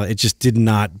that mentality, it just did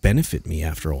not benefit me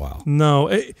after a while. No.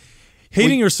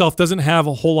 Hating yourself doesn't have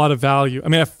a whole lot of value. I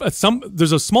mean,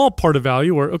 there's a small part of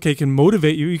value where, okay, it can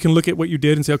motivate you. You can look at what you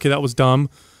did and say, okay, that was dumb.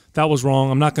 That was wrong.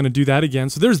 I'm not going to do that again.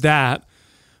 So there's that.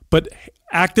 But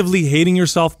actively hating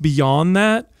yourself beyond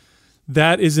that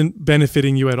isn't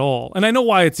benefiting you at all. And I know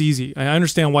why it's easy. I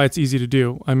understand why it's easy to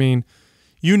do. I mean,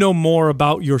 you know more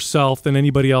about yourself than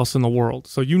anybody else in the world.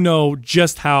 So you know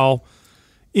just how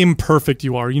imperfect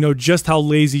you are. You know just how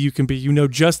lazy you can be. You know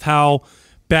just how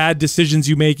bad decisions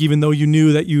you make, even though you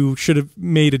knew that you should have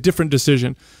made a different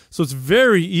decision. So it's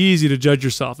very easy to judge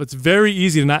yourself. It's very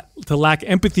easy to lack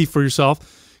empathy for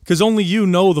yourself, because only you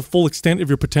know the full extent of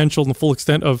your potential and the full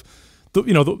extent of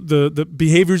the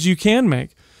behaviors you can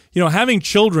make. Having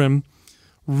children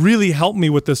really helped me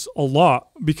with this a lot,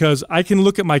 because I can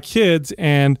look at my kids,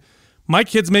 and my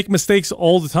kids make mistakes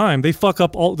all the time. They fuck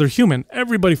up they're human.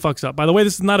 Everybody fucks up. By the way,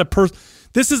 this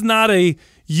is not a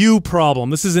you problem.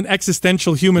 This is an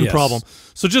existential human problem.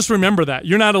 So just remember that.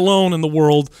 You're not alone in the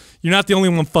world. You're not the only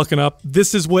one fucking up.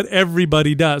 This is what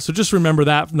everybody does. So just remember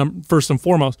that first and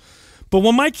foremost. But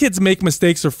when my kids make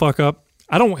mistakes or fuck up,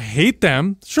 I don't hate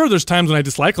them. Sure, there's times when I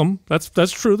dislike them. That's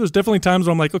true. There's definitely times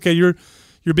when I'm like, okay, you're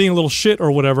being a little shit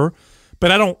or whatever,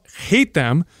 but I don't hate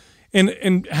them.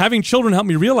 And having children helped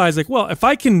me realize, like, well, if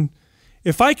I can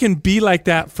be like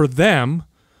that for them,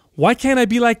 why can't I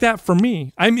be like that for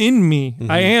me? I'm in me.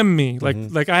 I am me.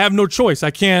 Like I have no choice. I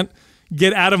can't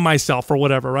get out of myself or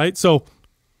whatever, right? So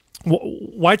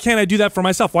why can't I do that for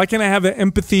myself? Why can't I have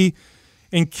empathy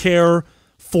and care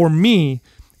for me?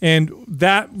 And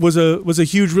that was a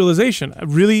huge realization.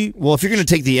 Well, if you're going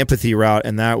to take the empathy route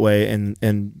in that way,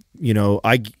 and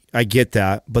I get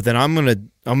that, but then I'm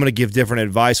gonna give different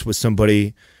advice with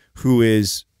somebody who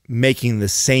is making the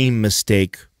same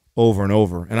mistake over and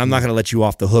over, and I'm not going to let you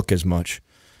off the hook as much,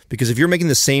 because if you're making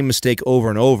the same mistake over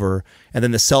and over, and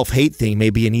then the self-hate thing may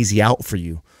be an easy out for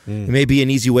you. It may be an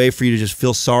easy way for you to just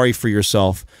feel sorry for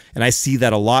yourself, and I see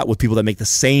that a lot with people that make the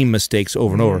same mistakes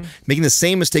over and over. Making the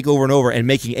same mistake over and over and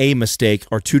making a mistake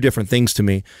are two different things to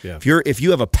me. Yeah. If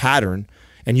you have a pattern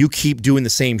and you keep doing the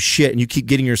same shit and you keep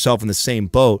getting yourself in the same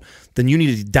boat, then you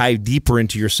need to dive deeper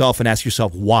into yourself and ask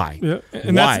yourself why. Yeah.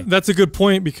 And why? That's a good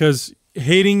point, because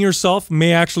hating yourself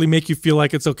may actually make you feel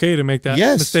like it's okay to make that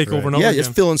mistake over and over again. Yeah,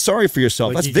 just feeling sorry for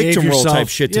yourself. Like that's victim role type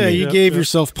shit to me. Yeah, you gave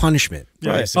yourself punishment.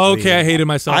 Right. Okay, I hated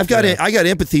myself. I got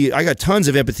empathy. I got tons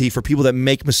of empathy for people that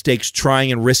make mistakes,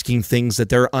 trying and risking things that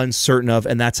they're uncertain of,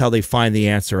 and that's how they find the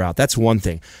answer out. That's one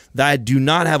thing. I do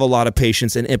not have a lot of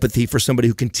patience and empathy for somebody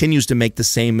who continues to make the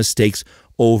same mistakes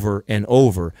over and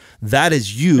over. That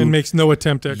is you. And makes no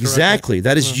attempt at correcting. Exactly.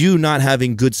 That is you not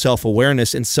having good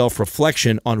self-awareness and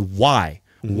self-reflection on why.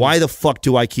 Why the fuck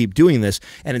do I keep doing this?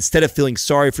 And instead of feeling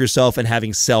sorry for yourself and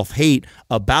having self-hate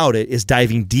about it, is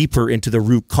diving deeper into the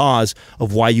root cause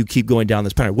of why you keep going down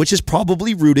this pattern, which is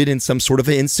probably rooted in some sort of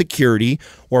an insecurity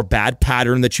or bad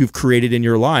pattern that you've created in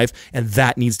your life, and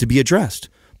that needs to be addressed.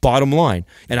 Bottom line.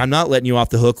 And I'm not letting you off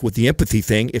the hook with the empathy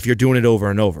thing if you're doing it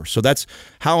over and over. So that's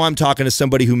how I'm talking to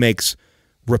somebody who makes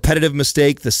repetitive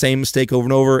mistake, the same mistake over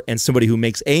and over, and somebody who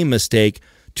makes a mistake,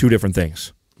 two different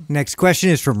things. Next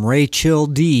question is from Rachel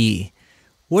D.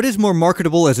 What is more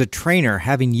marketable as a trainer,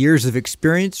 having years of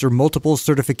experience or multiple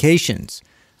certifications?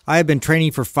 I have been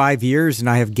training for 5 years and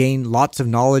I have gained lots of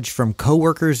knowledge from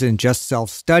coworkers and just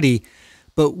self-study.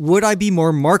 But would I be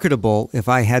more marketable if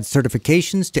I had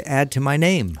certifications to add to my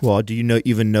name? Well, do you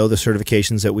even know the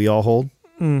certifications that we all hold?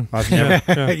 I've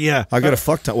never, yeah. I got a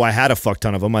fuck ton. Well, I had a fuck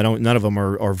ton of them. None of them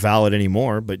are valid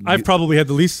anymore. But I've probably had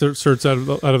the least certs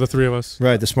out of the three of us.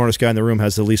 Right, the smartest guy in the room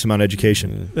has the least amount of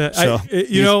education.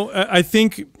 I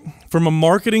think from a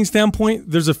marketing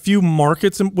standpoint, there's a few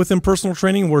markets within personal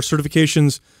training where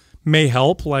certifications may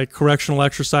help, like correctional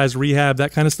exercise, rehab,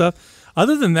 that kind of stuff.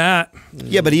 Other than that,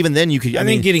 yeah, but even then, you could. I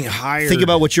mean, getting hired. Think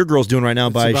about what your girl's doing right now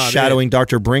by shadowing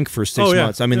Dr. Brink for 6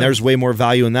 months. I mean, there's way more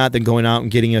value in that than going out and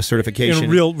getting a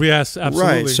certification. Yes,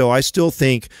 absolutely. Right. So I still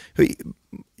think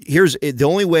here's the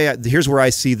only way. Here's where I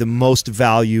see the most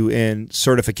value in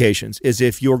certifications is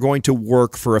if you're going to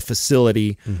work for a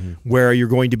facility where you're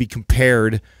going to be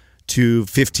compared to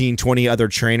 15, 20 other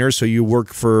trainers. So you work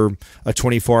for a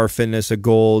 24 Hour Fitness, a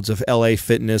Gold's, of LA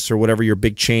Fitness, or whatever your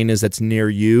big chain is that's near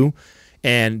you.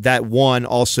 And that one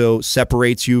also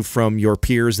separates you from your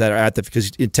peers that are at because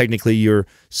technically you're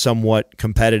somewhat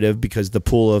competitive because the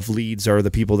pool of leads are the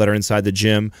people that are inside the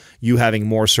gym. You having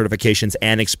more certifications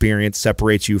and experience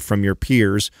separates you from your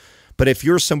peers. But if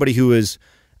you're somebody who is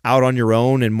out on your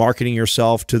own and marketing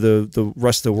yourself to the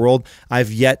rest of the world,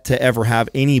 I've yet to ever have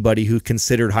anybody who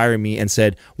considered hiring me and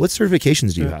said, what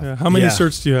certifications do you have? How many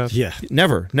certs do you have? Yeah.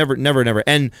 Never.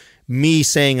 And me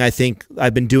saying I think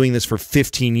I've been doing this for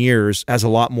 15 years has a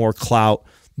lot more clout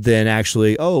than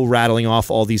actually rattling off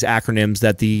all these acronyms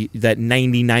that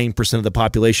 99% of the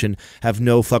population have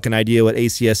no fucking idea what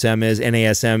ACSM is,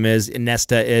 NASM is,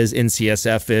 NESTA is,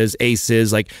 NCSF is, ACE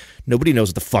is. Like, nobody knows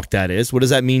what the fuck that is. What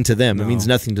does that mean to them? No. It means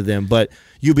nothing to them. But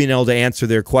you being able to answer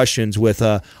their questions with,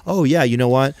 oh yeah, you know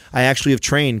what? I actually have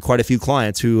trained quite a few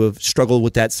clients who have struggled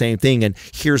with that same thing, and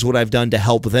here's what I've done to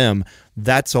help them.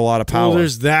 That's a lot of power. Well,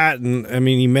 there's that, and I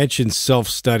mean, you mentioned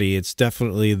self-study. It's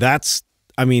definitely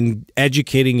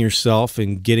educating yourself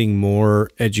and getting more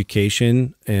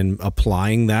education and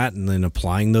applying that, and then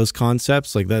applying those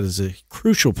concepts, like that is a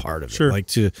crucial part of it. Like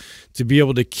to be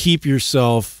able to keep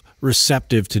yourself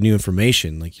receptive to new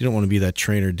information. Like, you don't want to be that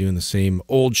trainer doing the same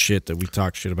old shit that we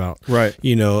talk shit about, right?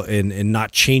 You know, and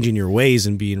not changing your ways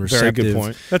and being receptive. Very good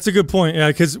point. That's a good point. Yeah,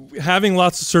 because having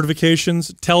lots of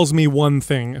certifications tells me one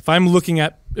thing. If I'm looking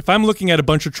at a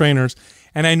bunch of trainers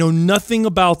and I know nothing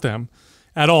about them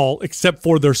at all except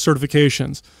for their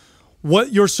certifications,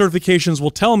 what your certifications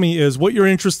will tell me is what you're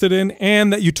interested in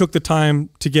and that you took the time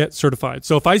to get certified.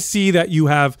 So if I see that you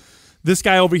have, this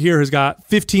guy over here has got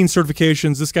 15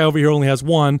 certifications, this guy over here only has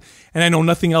one, and I know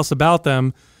nothing else about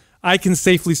them, I can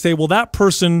safely say, well, that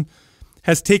person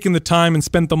has taken the time and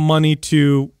spent the money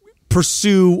to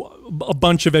pursue a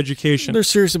bunch of education. They're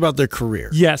serious about their career.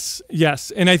 Yes.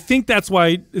 And I think that's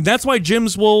why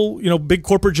gyms will, big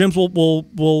corporate gyms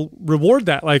will reward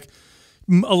that. Like,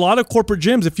 a lot of corporate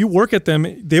gyms, if you work at them,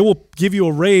 they will give you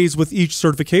a raise with each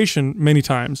certification many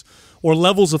times, or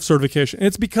levels of certification. And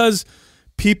it's because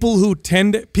people who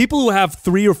have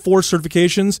 3 or 4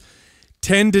 certifications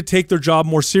tend to take their job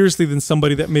more seriously than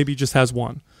somebody that maybe just has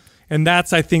one. And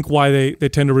that's, I think, why they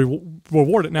tend to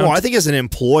reward it. Now, well, I think as an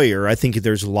employer, I think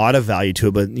there's a lot of value to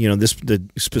it. But the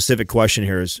specific question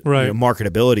here is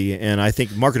marketability, and I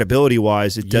think marketability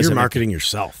wise, it doesn't. You're marketing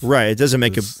yourself, right? It doesn't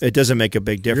make a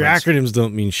big difference. Your acronyms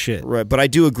don't mean shit, right? But I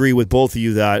do agree with both of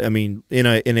you that, I mean, in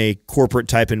a corporate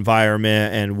type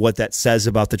environment and what that says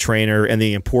about the trainer and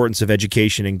the importance of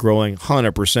education and growing,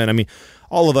 100%. I mean,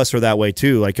 all of us are that way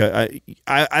too. Like,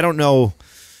 I don't know.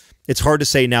 It's hard to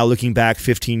say now, looking back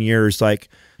 15 years, like,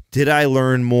 did I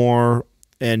learn more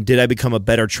and did I become a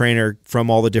better trainer from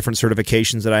all the different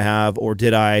certifications that I have, or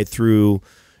did I through,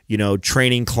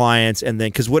 training clients? And then,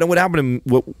 because what happened,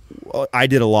 what I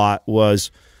did a lot was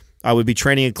I would be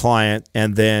training a client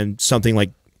and then something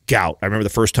like gout. I remember the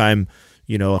first time,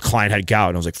 a client had gout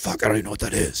and I was like, fuck, I don't even know what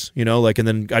that is, and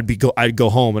then I'd go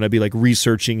home and I'd be like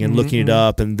researching and looking it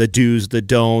up and the do's, the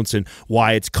don'ts, and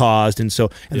why it's caused. And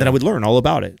then I would learn all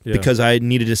about it because I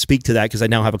needed to speak to that because I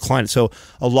now have a client. So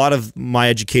a lot of my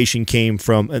education came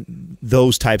from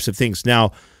those types of things.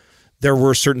 Now, there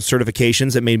were certain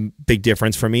certifications that made big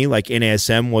difference for me. Like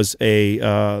NASM was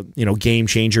a game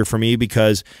changer for me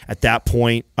because at that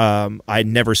point I'd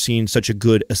never seen such a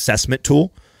good assessment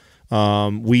tool.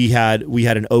 We had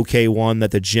an OK one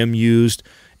that the gym used,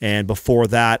 and before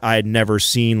that I had never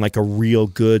seen like a real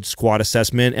good squat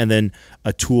assessment, and then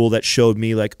a tool that showed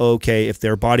me like, okay, if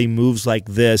their body moves like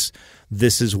this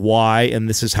is why, and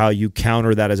this is how you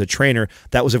counter that as a trainer.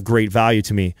 That was of great value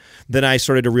to me. Then I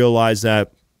started to realize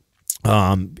that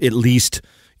at least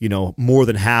more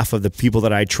than half of the people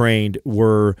that I trained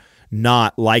were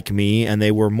not like me, and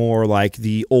they were more like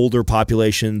the older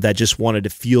population that just wanted to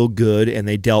feel good, and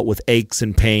they dealt with aches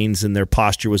and pains and their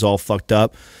posture was all fucked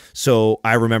up. So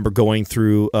I remember going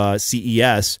through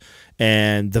CES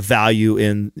and the value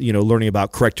in learning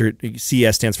about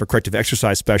CES stands for corrective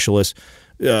exercise specialist.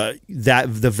 That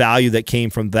the value that came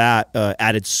from that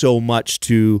added so much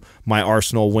to my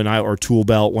arsenal or tool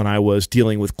belt when I was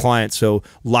dealing with clients. So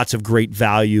lots of great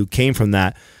value came from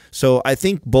that. So I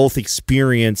think both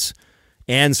experience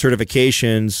and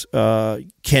certifications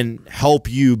can help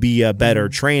you be a better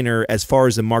trainer. As far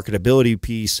as the marketability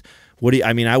piece, What do you,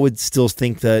 I mean, I would still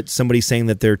think that somebody saying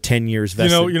that they're 10 years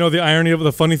vested. You know, the irony of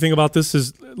the funny thing about this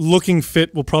is looking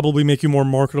fit will probably make you more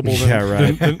marketable than, Yeah,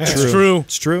 right. It's true.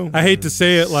 It's true. I hate to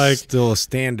say it, like Still a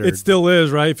standard. it still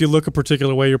is, right? If you look a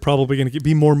particular way, you're probably going to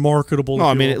be more marketable. No, if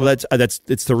I you mean, will, but-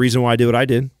 it's the reason why I did what I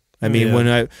did. I mean,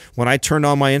 Yeah. when I turned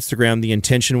on my Instagram, the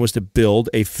intention was to build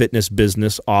a fitness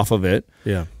business off of it.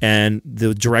 Yeah. And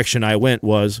the direction I went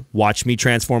was watch me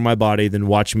transform my body, then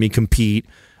watch me compete.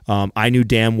 I knew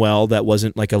damn well that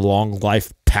wasn't like a long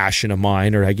life passion of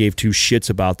mine, or I gave two shits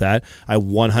about that. I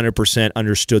 100%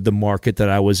 understood the market that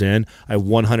I was in. I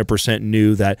 100%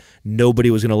 knew that nobody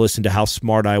was going to listen to how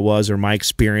smart I was or my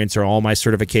experience or all my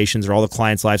certifications or all the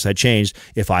clients' lives I changed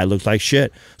if I looked like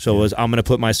shit. So it was, I'm going to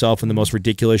put myself in the most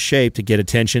ridiculous shape to get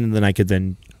attention, and then I could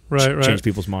then change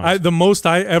people's minds. The most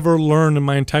I ever learned in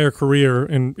my entire career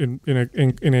in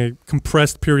a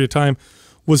compressed period of time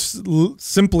was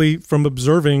simply from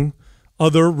observing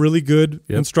other really good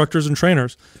instructors and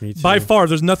trainers. By far,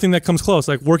 there's nothing that comes close.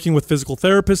 Like working with physical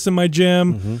therapists in my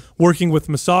gym, working with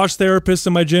massage therapists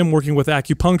in my gym, working with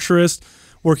acupuncturists,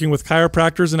 working with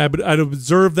chiropractors, and I'd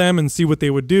observe them and see what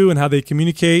they would do and how they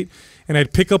communicate, and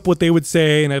I'd pick up what they would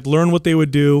say, and I'd learn what they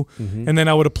would do, and then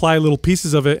I would apply little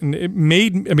pieces of it, and it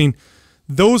made, I mean,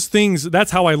 those things,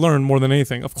 that's how I learned more than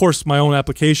anything. Of course, my own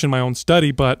application, my own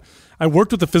study, but I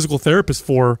worked with a physical therapist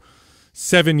for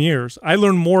 7 years. I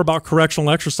learned more about correctional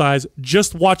exercise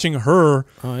just watching her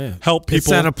help people. It's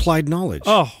that applied knowledge.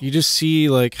 Oh. You just see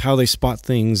like how they spot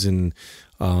things and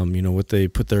what they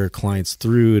put their clients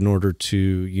through in order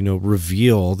to,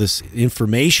 reveal this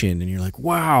information. And you're like,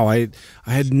 wow, I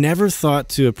had never thought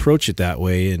to approach it that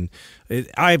way. And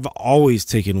I've always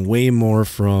taken way more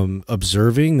from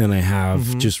observing than I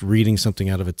have just reading something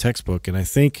out of a textbook. And I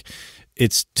think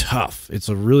it's tough. It's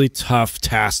a really tough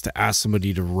task to ask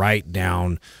somebody to write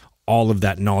down all of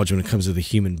that knowledge when it comes to the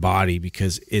human body,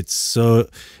 because it's so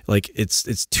like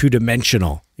it's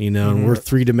two-dimensional, and we're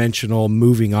three-dimensional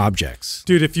moving objects.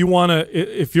 Dude, if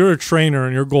you're a trainer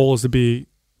and your goal is to be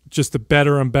just a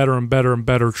better and better and better and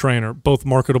better trainer, both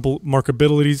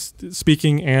marketability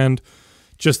speaking and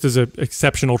just as an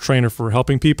exceptional trainer for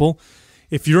helping people,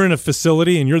 if you're in a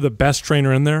facility and you're the best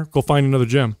trainer in there, go find another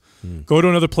gym. Go to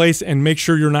another place and make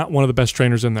sure you're not one of the best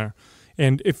trainers in there.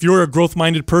 And if you're a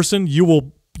growth-minded person, you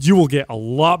will get a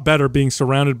lot better being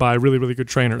surrounded by really, really good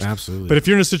trainers. Absolutely. But if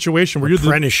you're in a situation where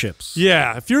apprenticeships.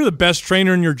 if you're the best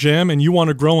trainer in your gym and you want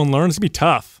to grow and learn, it's going to be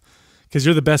tough because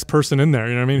you're the best person in there.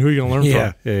 You know what I mean? Who are you going to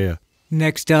learn from? Yeah.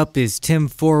 Next up is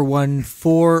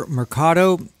Tim414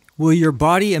 Mercado. Will your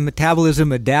body and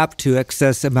metabolism adapt to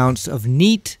excess amounts of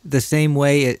NEAT the same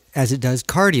way as it does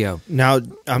cardio? Now,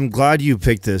 I'm glad you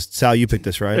picked this. Sal, you picked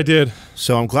this, right? I did.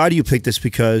 So I'm glad you picked this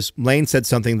because Lane said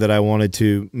something that I wanted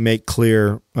to make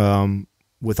clear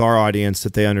with our audience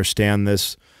that they understand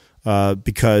this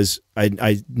because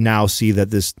I now see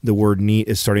that the word NEAT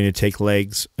is starting to take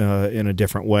legs in a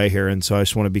different way here. And so I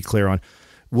just want to be clear on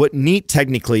what NEAT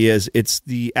technically is. It's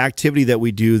the activity that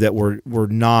we do that we're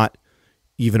not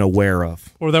even aware of,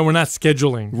 or that we're not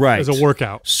scheduling as a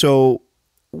workout. So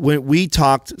when we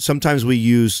talked, sometimes we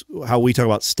use how we talk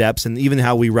about steps, and even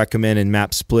how we recommend in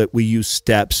MAP Split, we use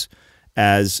steps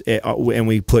as, and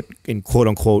we put in quote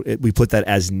unquote, we put that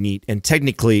as NEAT. And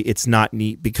technically it's not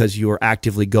NEAT because you are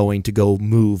actively going to go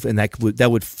move, and that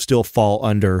would still fall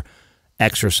under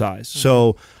exercise.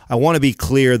 So I want to be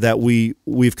clear that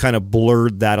we've kind of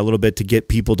blurred that a little bit to get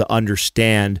people to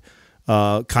understand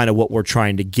kind of what we're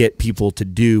trying to get people to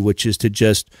do, which is to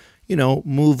just,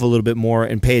 move a little bit more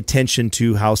and pay attention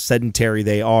to how sedentary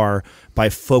they are by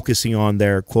focusing on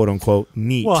their quote unquote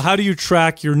NEAT. Well, how do you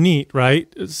track your NEAT, right?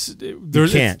 You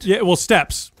can't.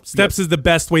 Steps. Steps is the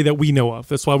best way that we know of.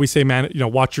 That's why we say,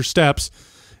 watch your steps,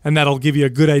 and that'll give you a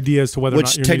good idea as to whether or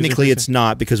not Which technically it's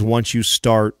not, because once you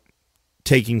start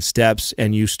taking steps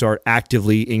and you start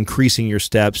actively increasing your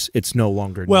steps, it's no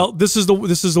longer NEAT. Well, this is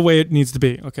the way it needs to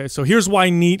be. Okay, so here's why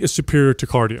NEAT is superior to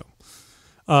cardio.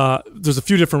 There's a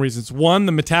few different reasons. One,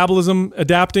 the metabolism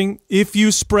adapting. If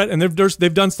you spread, and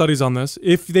they've done studies on this.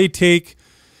 If you take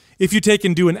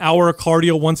and do an hour of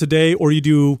cardio once a day, or you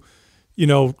do,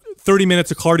 30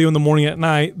 minutes of cardio in the morning at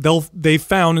night, they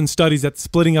found in studies that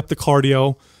splitting up the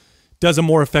cardio does a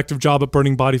more effective job at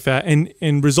burning body fat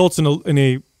and results in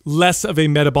a less of a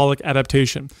metabolic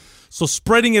adaptation. So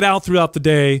spreading it out throughout the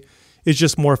day is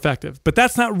just more effective. But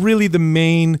that's not really the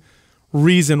main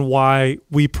reason why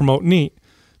we promote NEAT.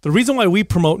 The reason why we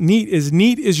promote NEAT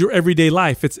is your everyday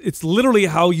life. It's literally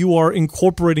how you are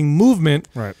incorporating movement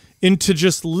into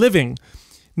just living.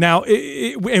 Now,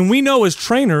 and we know as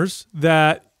trainers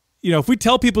that, if we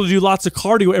tell people to do lots of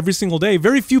cardio every single day,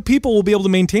 very few people will be able to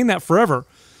maintain that forever.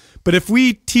 But if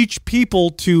we teach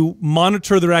people to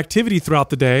monitor their activity throughout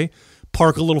the day,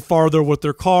 park a little farther with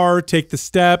their car, take the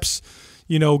steps,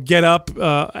 get up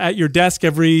at your desk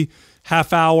every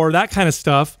half hour, that kind of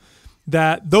stuff,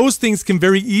 that those things can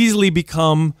very easily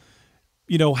become,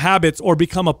 habits or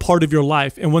become a part of your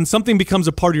life. And when something becomes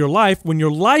a part of your life, when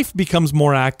your life becomes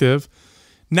more active,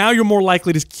 now you're more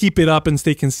likely to keep it up and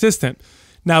stay consistent.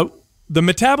 Now, the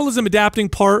metabolism adapting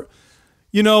part,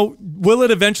 will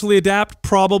it eventually adapt?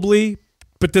 Probably.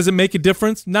 But does it make a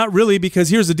difference? Not really, because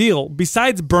here's the deal.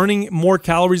 Besides burning more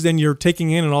calories than you're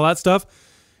taking in and all that stuff,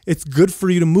 it's good for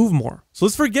you to move more. So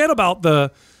let's forget about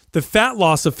the fat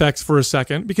loss effects for a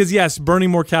second, because yes,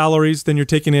 burning more calories than you're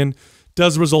taking in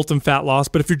does result in fat loss.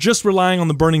 But if you're just relying on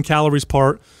the burning calories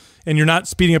part and you're not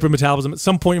speeding up your metabolism, at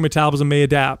some point your metabolism may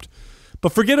adapt.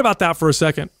 But forget about that for a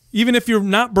second. Even if you're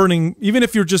not burning, even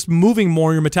if you're just moving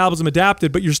more, your metabolism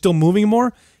adapted, but you're still moving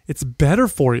more, it's better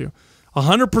for you.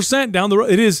 100% down the road,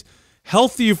 it is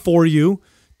healthy for you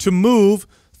to move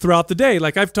throughout the day.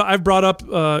 Like I've brought up,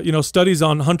 studies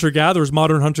on hunter-gatherers,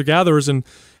 modern hunter-gatherers, and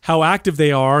how active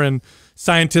they are, and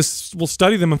scientists will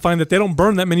study them and find that they don't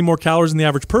burn that many more calories than the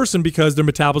average person because their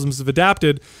metabolisms have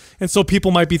adapted. And so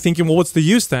people might be thinking, well, what's the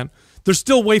use then? They're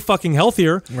still way fucking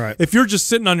healthier. Right. If you're just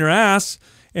sitting on your ass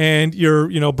and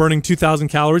you're, burning 2,000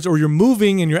 calories, or you're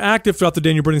moving and you're active throughout the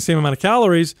day and you're burning the same amount of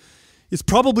calories, it's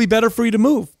probably better for you to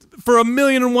move for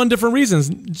 1,000,001 different reasons.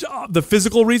 The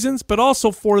physical reasons, but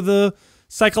also for the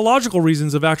psychological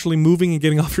reasons of actually moving and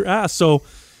getting off your ass. So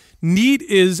NEAT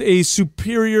is a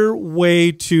superior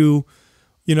way to,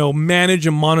 manage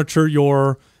and monitor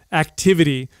your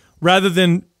activity rather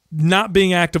than not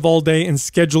being active all day and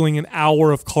scheduling an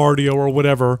hour of cardio or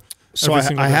whatever. So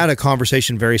I had a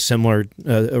conversation very similar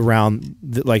around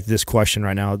this question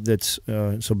right now. That's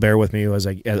so bear with me as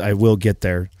I will get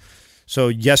there. So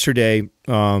yesterday,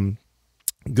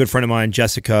 good friend of mine,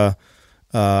 Jessica,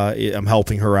 I'm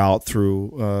helping her out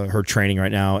through her training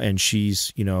right now, and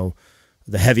she's the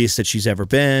heaviest that she's ever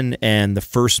been. And the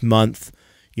first month,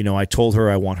 I told her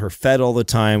I want her fed all the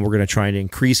time. We're going to try and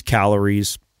increase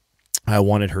calories. I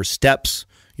wanted her steps,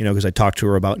 because I talked to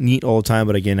her about NEAT all the time.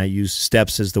 But again, I use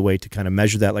steps as the way to kind of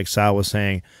measure that. Like Sal was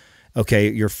saying, okay,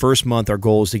 your first month, our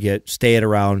goal is to stay at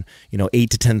around 8,000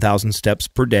 to 10,000 steps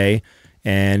per day,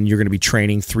 and you're going to be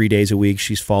training 3 days a week.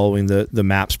 She's following the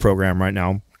MAPS program right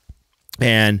now,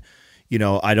 and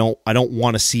I don't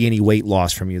want to see any weight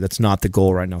loss from you. That's not the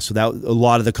goal right now. So that a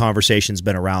lot of the conversation's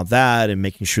been around that and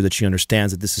making sure that she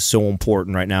understands that this is so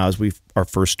important right now as we are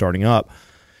first starting up.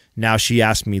 Now she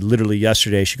asked me literally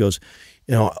yesterday, she goes,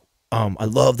 I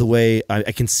love the way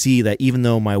I can see that even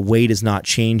though my weight is not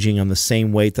changing, I'm the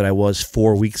same weight that I was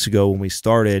 4 weeks ago when we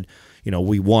started.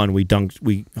 We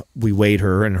weighed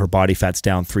her, and her body fat's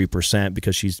down 3%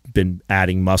 because she's been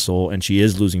adding muscle and she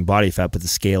is losing body fat, but the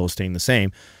scale is staying the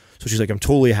same. So she's like, I'm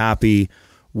totally happy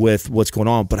with what's going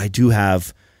on, but I do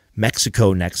have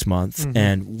Mexico next month,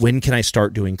 and when can I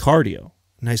start doing cardio?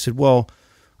 And I said, well,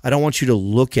 I don't want you to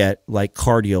look at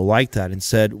cardio like that, and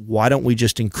said, why don't we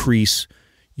just increase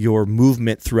your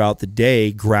movement throughout the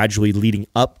day, gradually leading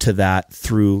up to that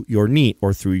through your NEAT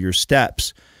or through your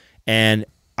steps. And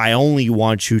I only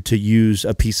want you to use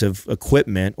a piece of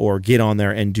equipment or get on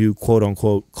there and do quote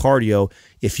unquote cardio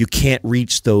if you can't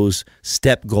reach those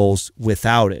step goals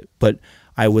without it. But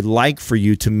I would like for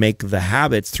you to make the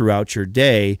habits throughout your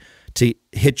day to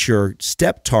hit your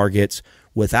step targets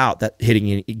without that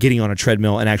getting on a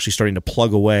treadmill and actually starting to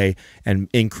plug away and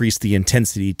increase the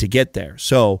intensity to get there.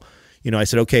 So, I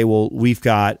said, okay, well, we've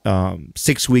got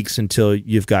 6 weeks until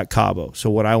you've got Cabo.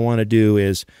 So what I want to do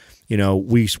is,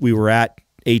 we were at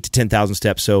 8,000 to 10,000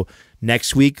 steps. So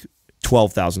next week,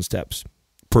 12,000 steps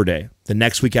per day. The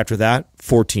next week after that,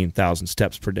 14,000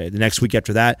 steps per day. The next week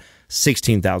after that,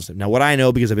 16,000. Now, what I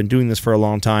know, because I've been doing this for a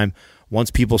long time,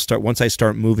 once I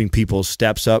start moving people's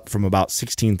steps up from about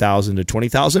 16,000 to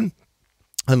 20,000,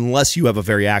 unless you have a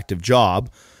very active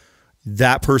job,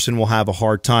 that person will have a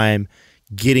hard time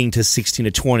getting to 16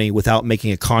 to 20 without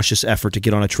making a conscious effort to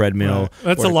get on a treadmill. Right.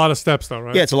 That's a lot of steps though,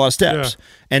 right? Yeah, it's a lot of steps. Yeah.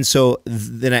 And so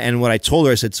then, what I told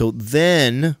her, I said, so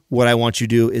then what I want you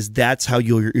to do is that's how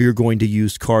you're going to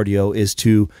use cardio, is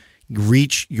to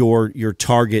reach your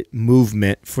target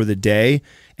movement for the day,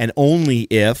 and only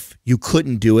if you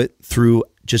couldn't do it through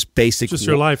just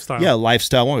your lifestyle. Yeah,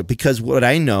 lifestyle. Because what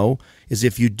I know is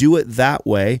if you do it that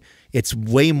way, it's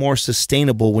way more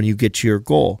sustainable when you get to your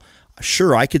goal.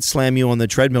 Sure, I could slam you on the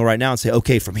treadmill right now and say,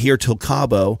 okay, from here till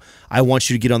Cabo, I want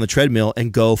you to get on the treadmill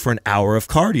and go for an hour of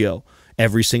cardio.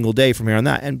 every single day from here on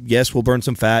that. And yes, we'll burn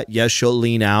some fat. Yes, she'll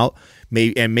lean out.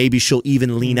 Maybe she'll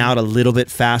even lean out a little bit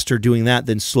faster doing that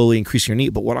than slowly increasing her NEAT.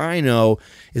 But what I know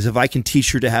is if I can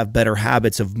teach her to have better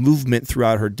habits of movement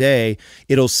throughout her day,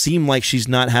 it'll seem like she's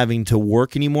not having to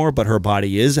work anymore, but her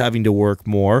body is having to work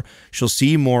more. She'll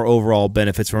see more overall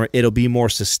benefits from it. It'll be more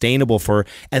sustainable for her.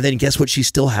 And then guess what she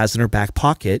still has in her back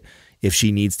pocket if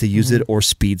she needs to use it or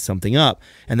speed something up.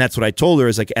 And that's what I told her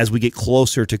is like, as we get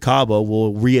closer to Cabo,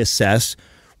 we'll reassess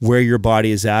where your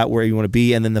body is at, where you want to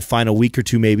be, and then the final week or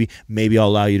two, maybe I'll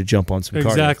allow you to jump on some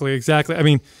cardio. Exactly. I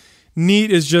mean,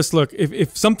 NEAT is just, look,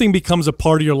 if something becomes a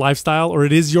part of your lifestyle or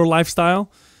it is your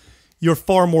lifestyle, you're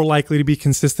far more likely to be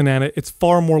consistent at it. It's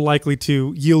far more likely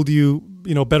to yield you,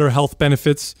 better health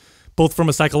benefits, both from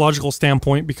a psychological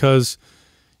standpoint, because,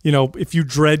 if you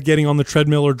dread getting on the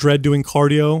treadmill or dread doing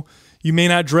cardio, you may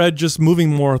not dread just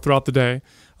moving more throughout the day.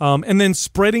 And then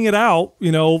spreading it out,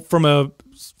 from a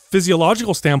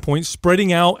physiological standpoint,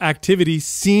 spreading out activity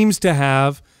seems to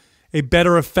have a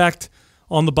better effect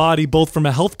on the body, both from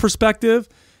a health perspective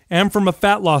and from a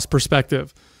fat loss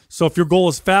perspective. So if your goal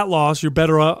is fat loss, you're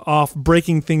better off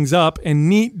breaking things up, and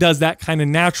NEAT does that kind of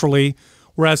naturally,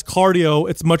 whereas cardio,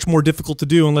 it's much more difficult to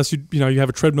do unless you have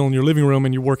a treadmill in your living room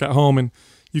and you work at home and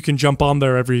you can jump on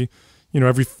there every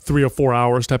 3 or 4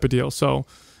 hours type of deal. So,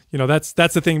 that's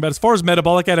the thing. But as far as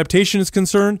metabolic adaptation is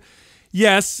concerned,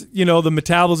 yes, the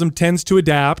metabolism tends to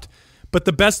adapt, but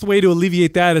the best way to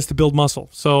alleviate that is to build muscle.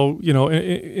 So,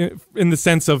 in the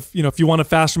sense of, if you want a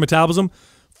faster metabolism,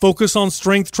 focus on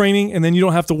strength training, and then you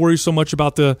don't have to worry so much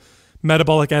about the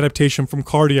metabolic adaptation from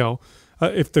cardio.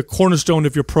 If the cornerstone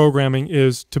of your programming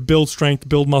is to build strength,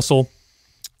 build muscle,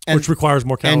 which requires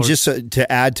more calories. And just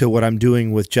to add to what I'm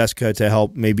doing with Jessica to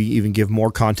help maybe even give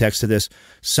more context to this,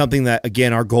 something that,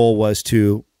 again, our goal was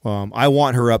to I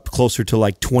want her up closer to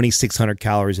like 2,600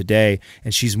 calories a day,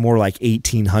 and she's more like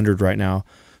 1,800 right now.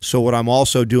 So what I'm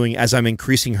also doing as I'm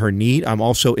increasing her NEAT, I'm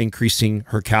also increasing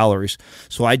her calories.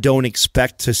 So I don't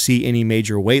expect to see any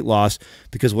major weight loss,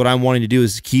 because what I'm wanting to do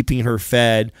is keeping her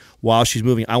fed while she's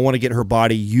moving. I want to get her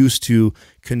body used to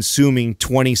consuming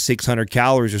 2,600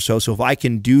 calories or so. So if I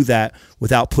can do that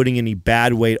without putting any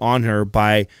bad weight on her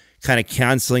by kind of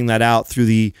canceling that out through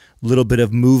the little bit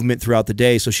of movement throughout the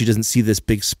day, so she doesn't see this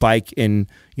big spike in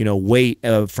weight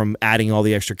from adding all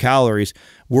the extra calories,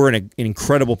 we're in an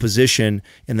incredible position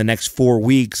in the next 4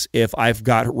 weeks if I've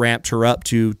ramped her up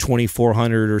to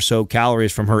 2,400 or so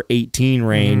calories from her 18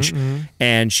 range,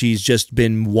 and she's just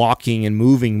been walking and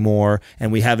moving more,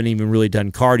 and we haven't even really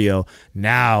done cardio.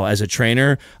 Now, as a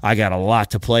trainer, I got a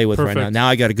lot to play with right now. Now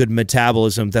I got a good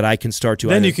metabolism that I can start to...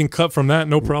 Then you can cut from that,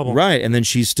 no problem. Right, and then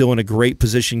she's still in a great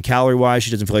position calorie-wise.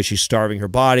 She doesn't feel like she's starving her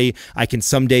body. I can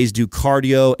some days do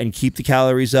cardio and keep the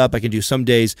calories up. I can do some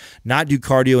days not do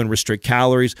cardio and restrict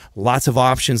calories. Lots of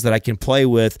options that I can play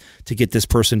with to get this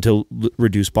person to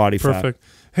reduce body fat. Perfect.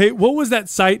 Hey, what was that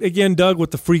site again, Doug,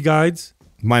 with the free guides?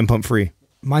 Mind Pump Free.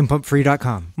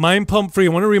 MindPumpFree.com. Mind Pump Free. I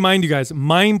want to remind you guys,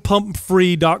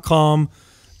 MindPumpFree.com.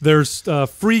 There's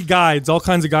free guides, all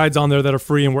kinds of guides on there that are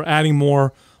free, and we're adding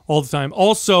more all the time.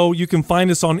 Also, you can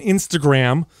find us on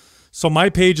Instagram. So my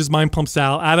page is Mind Pump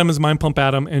Sal, Adam is Mind Pump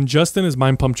Adam, and Justin is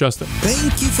Mind Pump Justin.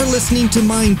 Thank you for listening to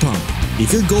Mind Pump.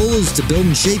 If your goal is to build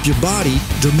and shape your body,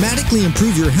 dramatically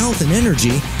improve your health and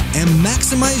energy, and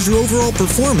maximize your overall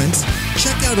performance,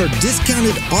 check out our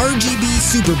discounted RGB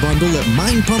Super Bundle at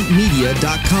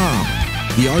mindpumpmedia.com.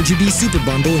 The RGB Super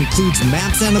Bundle includes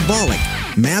MAPS Anabolic,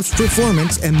 MAPS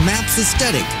Performance, and MAPS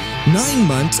Aesthetic. 9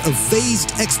 months of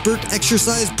phased expert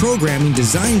exercise programming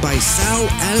designed by Sal,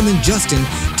 Adam, and Justin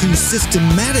to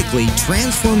systematically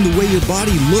transform the way your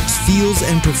body looks, feels,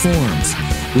 and performs.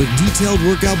 With detailed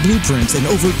workout blueprints and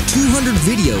over 200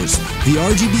 videos, the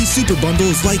RGB Super Bundle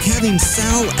is like having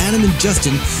Sal, Adam, and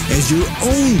Justin as your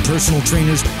own personal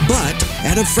trainers, but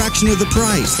at a fraction of the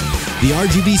price. The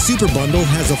RGB Super Bundle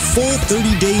has a full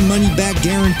 30-day money-back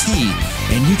guarantee,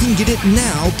 and you can get it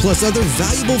now plus other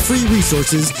valuable free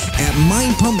resources at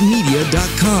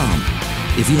mindpumpmedia.com.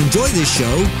 If you enjoy this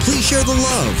show, please share the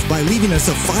love by leaving us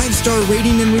a 5-star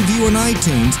rating and review on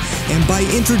iTunes, and by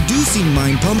introducing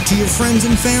Mind Pump to your friends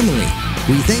and family.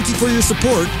 We thank you for your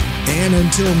support, and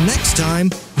until next time,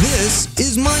 this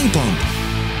is Mind Pump.